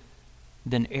children,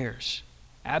 then heirs.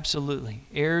 Absolutely.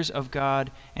 Heirs of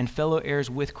God and fellow heirs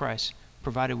with Christ,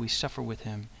 provided we suffer with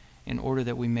him, in order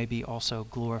that we may be also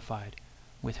glorified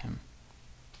with him.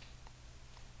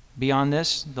 Beyond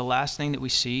this, the last thing that we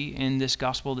see in this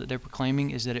gospel that they're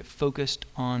proclaiming is that it focused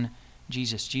on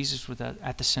Jesus. Jesus was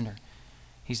at the center.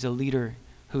 He's the leader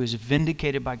who is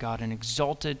vindicated by God and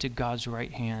exalted to God's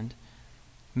right hand,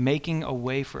 making a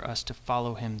way for us to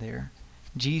follow him there.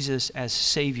 Jesus as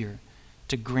Savior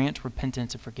to grant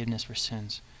repentance and forgiveness for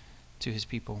sins to his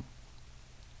people.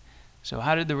 So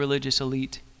how did the religious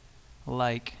elite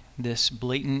like this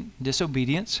blatant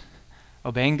disobedience,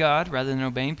 obeying God rather than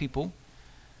obeying people,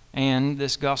 and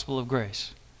this gospel of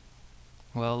grace?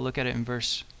 Well, look at it in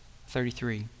verse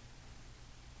 33.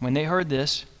 When they heard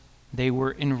this, they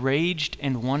were enraged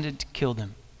and wanted to kill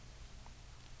them.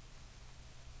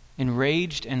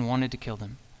 Enraged and wanted to kill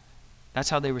them. That's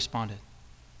how they responded.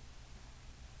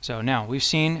 So now, we've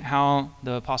seen how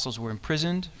the apostles were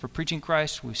imprisoned for preaching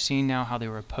Christ. We've seen now how they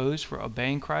were opposed for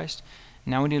obeying Christ.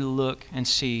 Now we need to look and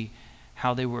see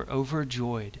how they were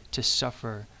overjoyed to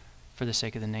suffer for the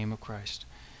sake of the name of Christ.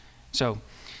 So,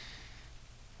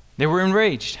 they were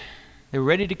enraged. They were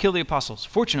ready to kill the apostles.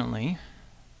 Fortunately,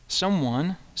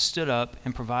 someone stood up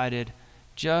and provided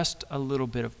just a little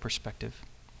bit of perspective.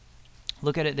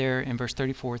 Look at it there in verse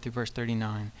 34 through verse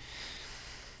 39.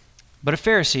 But a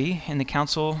Pharisee in the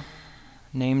council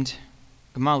named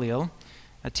Gamaliel,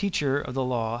 a teacher of the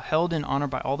law, held in honor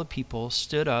by all the people,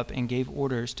 stood up and gave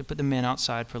orders to put the men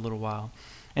outside for a little while.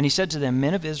 And he said to them,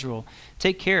 Men of Israel,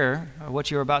 take care of what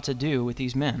you are about to do with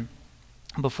these men.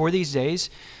 Before these days,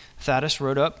 Thaddeus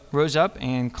rose up,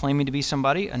 and claiming to be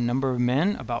somebody, a number of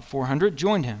men, about 400,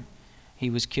 joined him.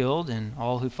 He was killed, and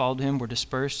all who followed him were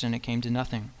dispersed, and it came to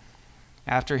nothing.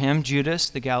 After him, Judas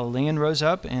the Galilean rose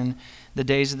up in the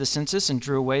days of the census and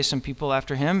drew away some people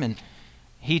after him, and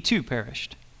he too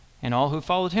perished, and all who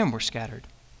followed him were scattered.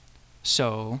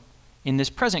 So, in this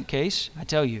present case, I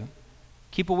tell you,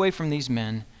 keep away from these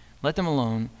men, let them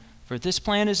alone, for if this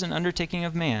plan is an undertaking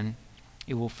of man,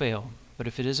 it will fail. But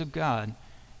if it is of God,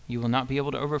 you will not be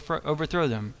able to overthrow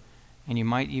them, and you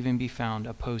might even be found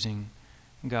opposing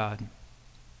God.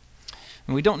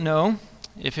 And we don't know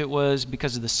if it was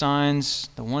because of the signs,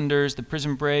 the wonders, the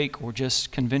prison break, or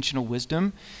just conventional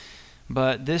wisdom,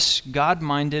 but this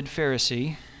God-minded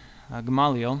Pharisee,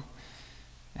 Gamaliel,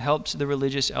 helped the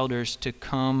religious elders to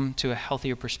come to a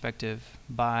healthier perspective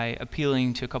by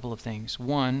appealing to a couple of things.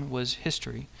 One was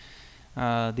history.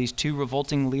 These two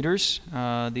revolting leaders,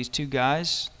 these two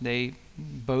guys, they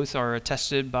both are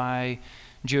attested by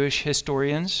Jewish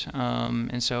historians,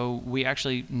 and so we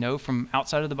actually know from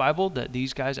outside of the Bible that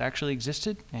these guys actually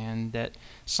existed and that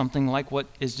something like what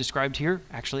is described here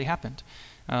actually happened.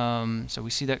 So we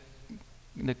see that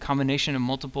the combination of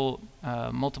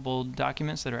multiple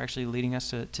documents that are actually leading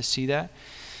us to see that,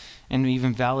 and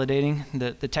even validating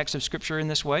the text of Scripture in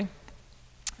this way.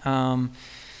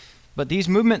 But these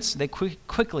movements, they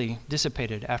quickly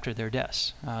dissipated after their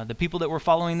deaths. The people that were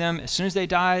following them, as soon as they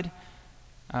died,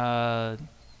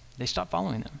 they stopped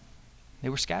following them. They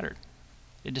were scattered.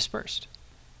 It dispersed.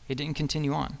 It didn't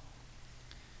continue on.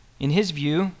 In his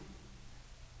view,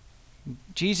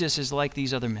 Jesus is like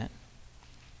these other men.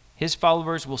 His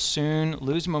followers will soon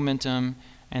lose momentum,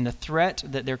 and the threat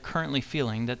that they're currently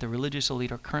feeling, that the religious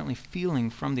elite are currently feeling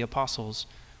from the apostles,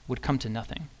 would come to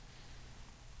nothing.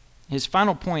 His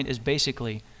final point is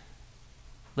basically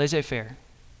laissez-faire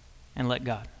and let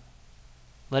God.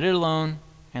 Let it alone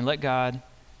and let God.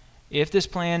 If this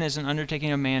plan is an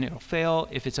undertaking of man, it'll fail.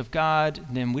 If it's of God,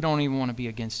 then we don't even want to be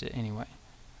against it anyway.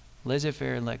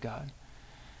 Laissez-faire and let God.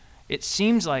 It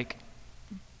seems like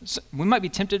we might be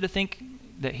tempted to think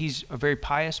that he's a very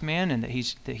pious man and that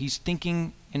he's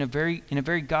thinking in a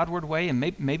very Godward way, and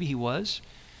maybe he was.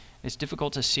 It's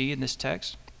difficult to see in this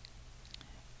text.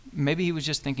 Maybe he was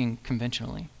just thinking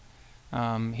conventionally.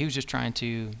 He was just trying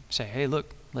to say, hey, look,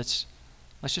 let's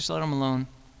just let them alone.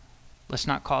 Let's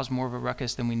not cause more of a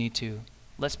ruckus than we need to.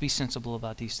 Let's be sensible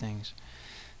about these things.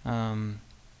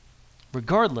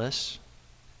 Regardless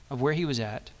of where he was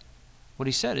at, what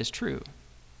he said is true.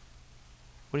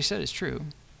 What he said is true.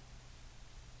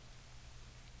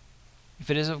 If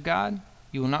it is of God,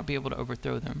 you will not be able to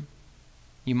overthrow them.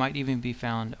 You might even be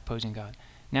found opposing God.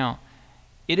 Now,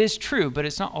 it is true, but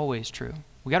it's not always true.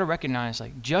 We got to recognize,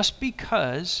 like, just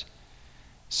because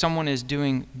someone is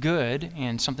doing good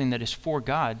and something that is for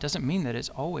God doesn't mean that it's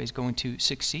always going to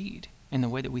succeed in the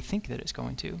way that we think that it's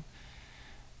going to.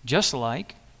 Just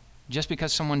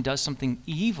because someone does something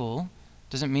evil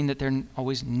doesn't mean that they're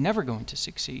always never going to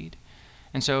succeed.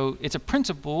 And so it's a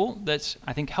principle that's,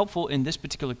 I think, helpful in this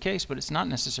particular case, but it's not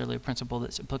necessarily a principle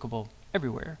that's applicable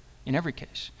everywhere, in every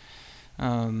case.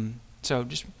 So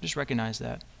just recognize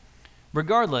that.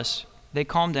 Regardless, they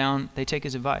calm down, they take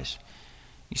his advice.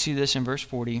 You see this in verse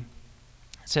 40. It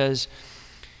says,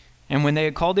 and when they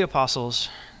had called the apostles,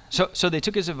 so they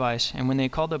took his advice, and when they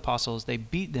had called the apostles, they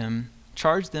beat them,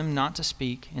 charge them not to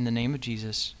speak in the name of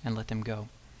Jesus, and let them go.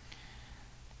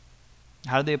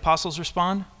 How did the apostles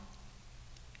respond?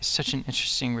 It's such an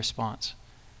interesting response.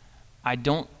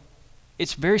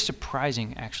 It's very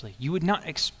surprising, actually. You would not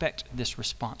expect this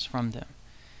response from them.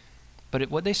 But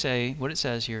what it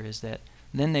says here is that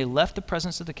then they left the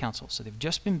presence of the council. So they've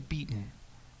just been beaten.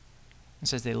 It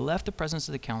says they left the presence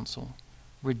of the council,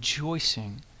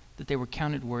 rejoicing that they were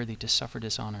counted worthy to suffer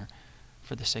dishonor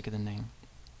for the sake of the name.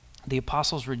 The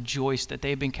apostles rejoiced that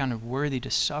they had been counted worthy to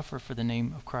suffer for the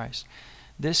name of Christ.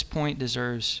 This point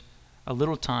deserves a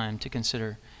little time to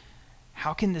consider.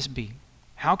 How can this be?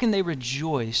 How can they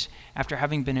rejoice after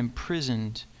having been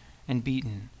imprisoned and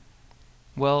beaten?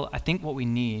 Well, I think what we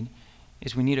need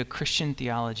is a Christian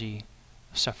theology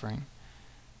of suffering.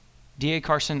 D.A.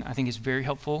 Carson, I think, is very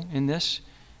helpful in this.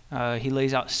 He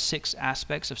lays out 6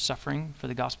 aspects of suffering for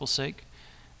the gospel's sake.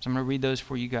 So I'm going to read those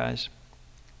for you guys.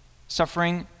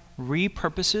 Suffering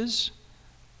repurposes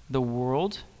the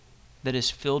world that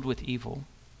is filled with evil.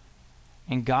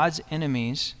 And God's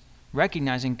enemies,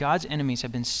 recognizing God's enemies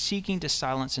have been seeking to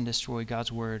silence and destroy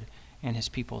God's word and his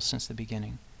people since the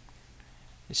beginning.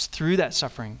 It's through that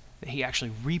suffering that he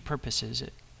actually repurposes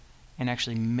it and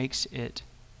actually makes it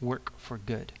work for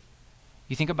good.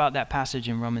 You think about that passage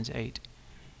in Romans 8.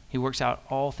 He works out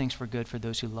all things for good for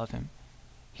those who love him.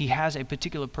 He has a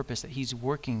particular purpose that he's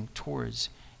working towards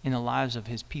in the lives of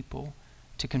his people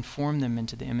to conform them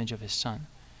into the image of his Son.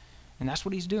 And that's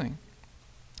what he's doing.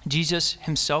 Jesus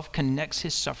himself connects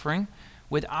his suffering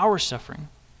with our suffering.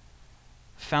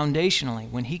 Foundationally,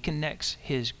 when he connects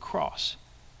his cross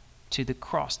to the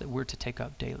cross that we're to take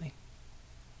up daily.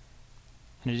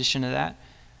 In addition to that,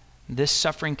 this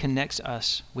suffering connects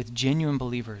us with genuine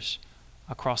believers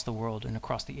across the world and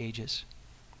across the ages.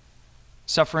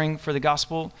 Suffering for the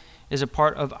gospel is a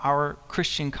part of our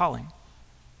Christian calling.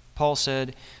 Paul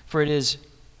said, "For it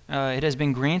has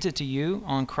been granted to you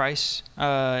on Christ's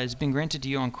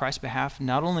behalf,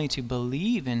 not only to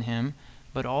believe in him,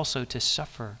 but also to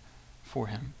suffer for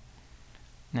him."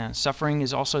 Now, suffering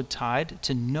is also tied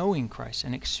to knowing Christ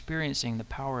and experiencing the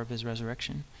power of his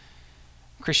resurrection.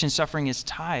 Christian suffering is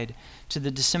tied to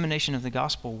the dissemination of the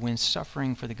gospel. When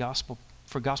suffering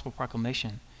for gospel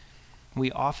proclamation,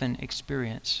 we often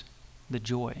experience the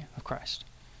joy of Christ.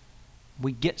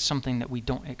 We get something that we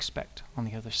don't expect on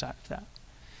the other side of that.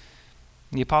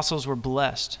 The apostles were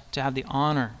blessed to have the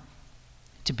honor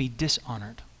to be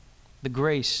dishonored, the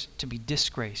grace to be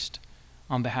disgraced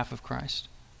on behalf of Christ.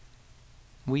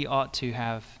 We ought to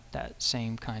have that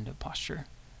same kind of posture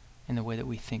in the way that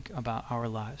we think about our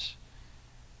lives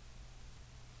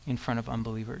in front of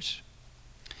unbelievers.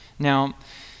 Now,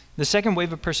 the second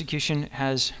wave of persecution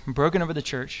has broken over the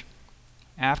church.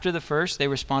 After the first, they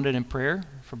responded in prayer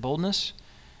for boldness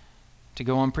to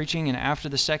go on preaching, and after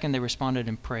the second, they responded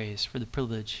in praise for the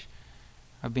privilege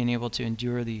of being able to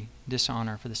endure the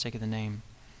dishonor for the sake of the name.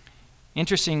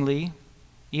 Interestingly,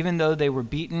 even though they were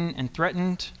beaten and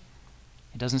threatened,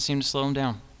 it doesn't seem to slow them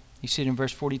down. You see it in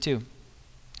verse 42.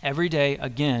 Every day,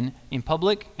 again, in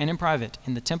public and in private,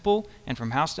 in the temple and from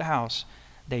house to house,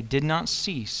 they did not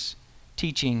cease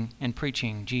teaching and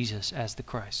preaching Jesus as the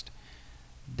Christ.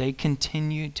 They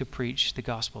continued to preach the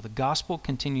gospel. The gospel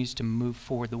continues to move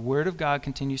forward. The word of God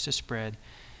continues to spread,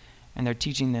 and they're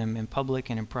teaching them in public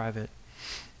and in private.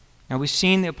 Now, we've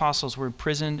seen the apostles were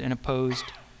imprisoned and opposed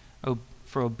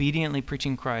for obediently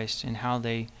preaching Christ, and how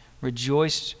they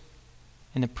rejoiced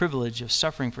in the privilege of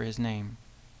suffering for his name.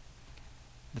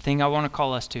 The thing I want to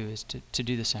call us to is to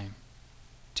do the same,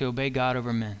 to obey God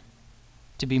over men,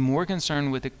 to be more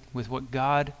concerned with what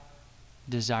God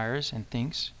desires and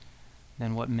thinks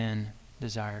than what men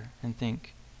desire and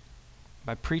think,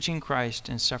 by preaching Christ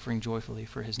and suffering joyfully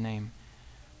for his name.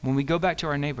 When we go back to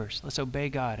our neighbors, let's obey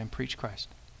God and preach Christ.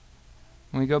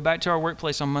 When we go back to our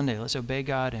workplace on Monday, let's obey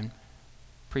God and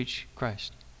preach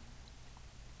Christ.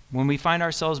 When we find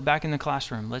ourselves back in the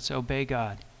classroom, let's obey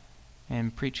God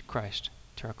and preach Christ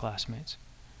to our classmates.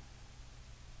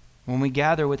 When we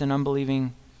gather with an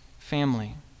unbelieving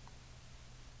family,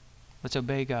 let's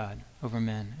obey God over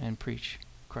men and preach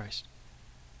Christ.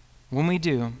 When we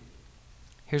do,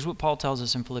 here's what Paul tells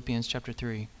us in Philippians chapter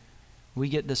 3. We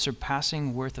get the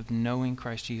surpassing worth of knowing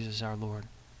Christ Jesus our Lord.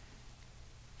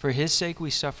 For his sake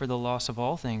we suffer the loss of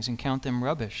all things and count them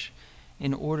rubbish,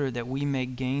 in order that we may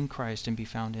gain Christ and be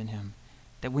found in him,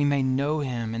 that we may know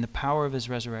him in the power of his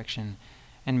resurrection,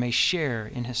 and may share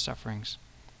in his sufferings,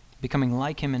 becoming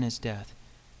like him in his death,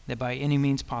 that by any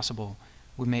means possible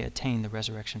we may attain the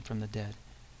resurrection from the dead.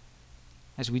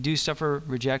 As we do suffer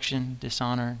rejection,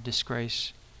 dishonor,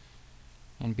 disgrace,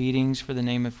 and beatings for the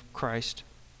name of Christ,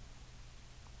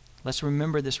 Let's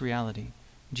remember this reality.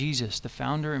 Jesus, the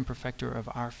founder and perfecter of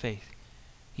our faith,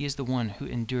 he is the one who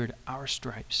endured our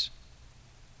stripes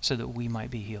so that we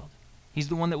might be healed. He's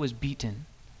the one that was beaten.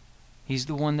 He's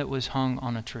the one that was hung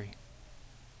on a tree,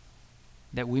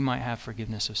 that we might have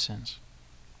forgiveness of sins.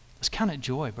 Let's count it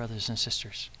joy, brothers and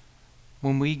sisters,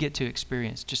 when we get to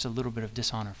experience just a little bit of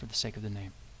dishonor for the sake of the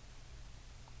name.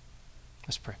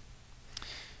 Let's pray.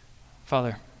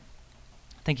 Father,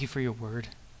 thank you for your word.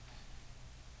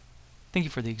 Thank you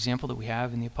for the example that we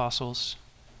have in the apostles.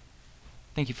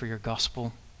 Thank you for your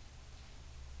gospel.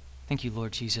 Thank you,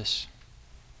 Lord Jesus,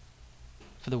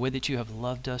 for the way that you have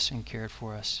loved us and cared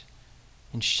for us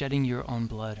in shedding your own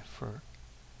blood for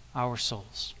our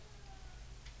souls.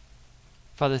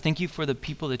 Father, thank you for the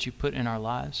people that you put in our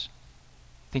lives.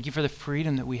 Thank you for the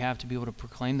freedom that we have to be able to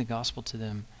proclaim the gospel to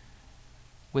them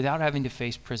without having to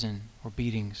face prison or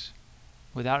beatings,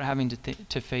 without having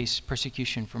to face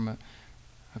persecution from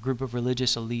a group of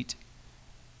religious elite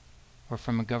or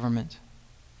from a government.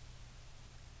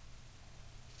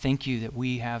 Thank you that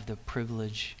we have the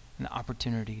privilege and the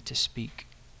opportunity to speak.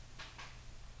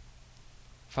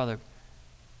 Father,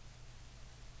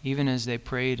 even as they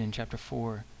prayed in chapter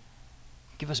 4,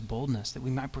 give us boldness that we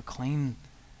might proclaim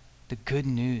the good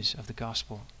news of the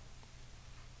gospel.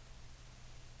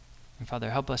 And Father,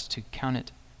 help us to count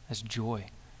it as joy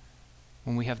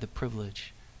when we have the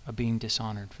privilege of being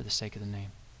dishonored for the sake of the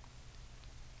name.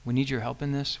 We need your help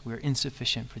in this. We're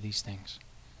insufficient for these things.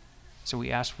 So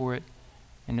we ask for it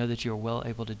and know that you are well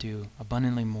able to do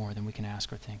abundantly more than we can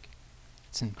ask or think.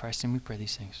 It's in Christ's name we pray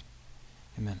these things.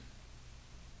 Amen.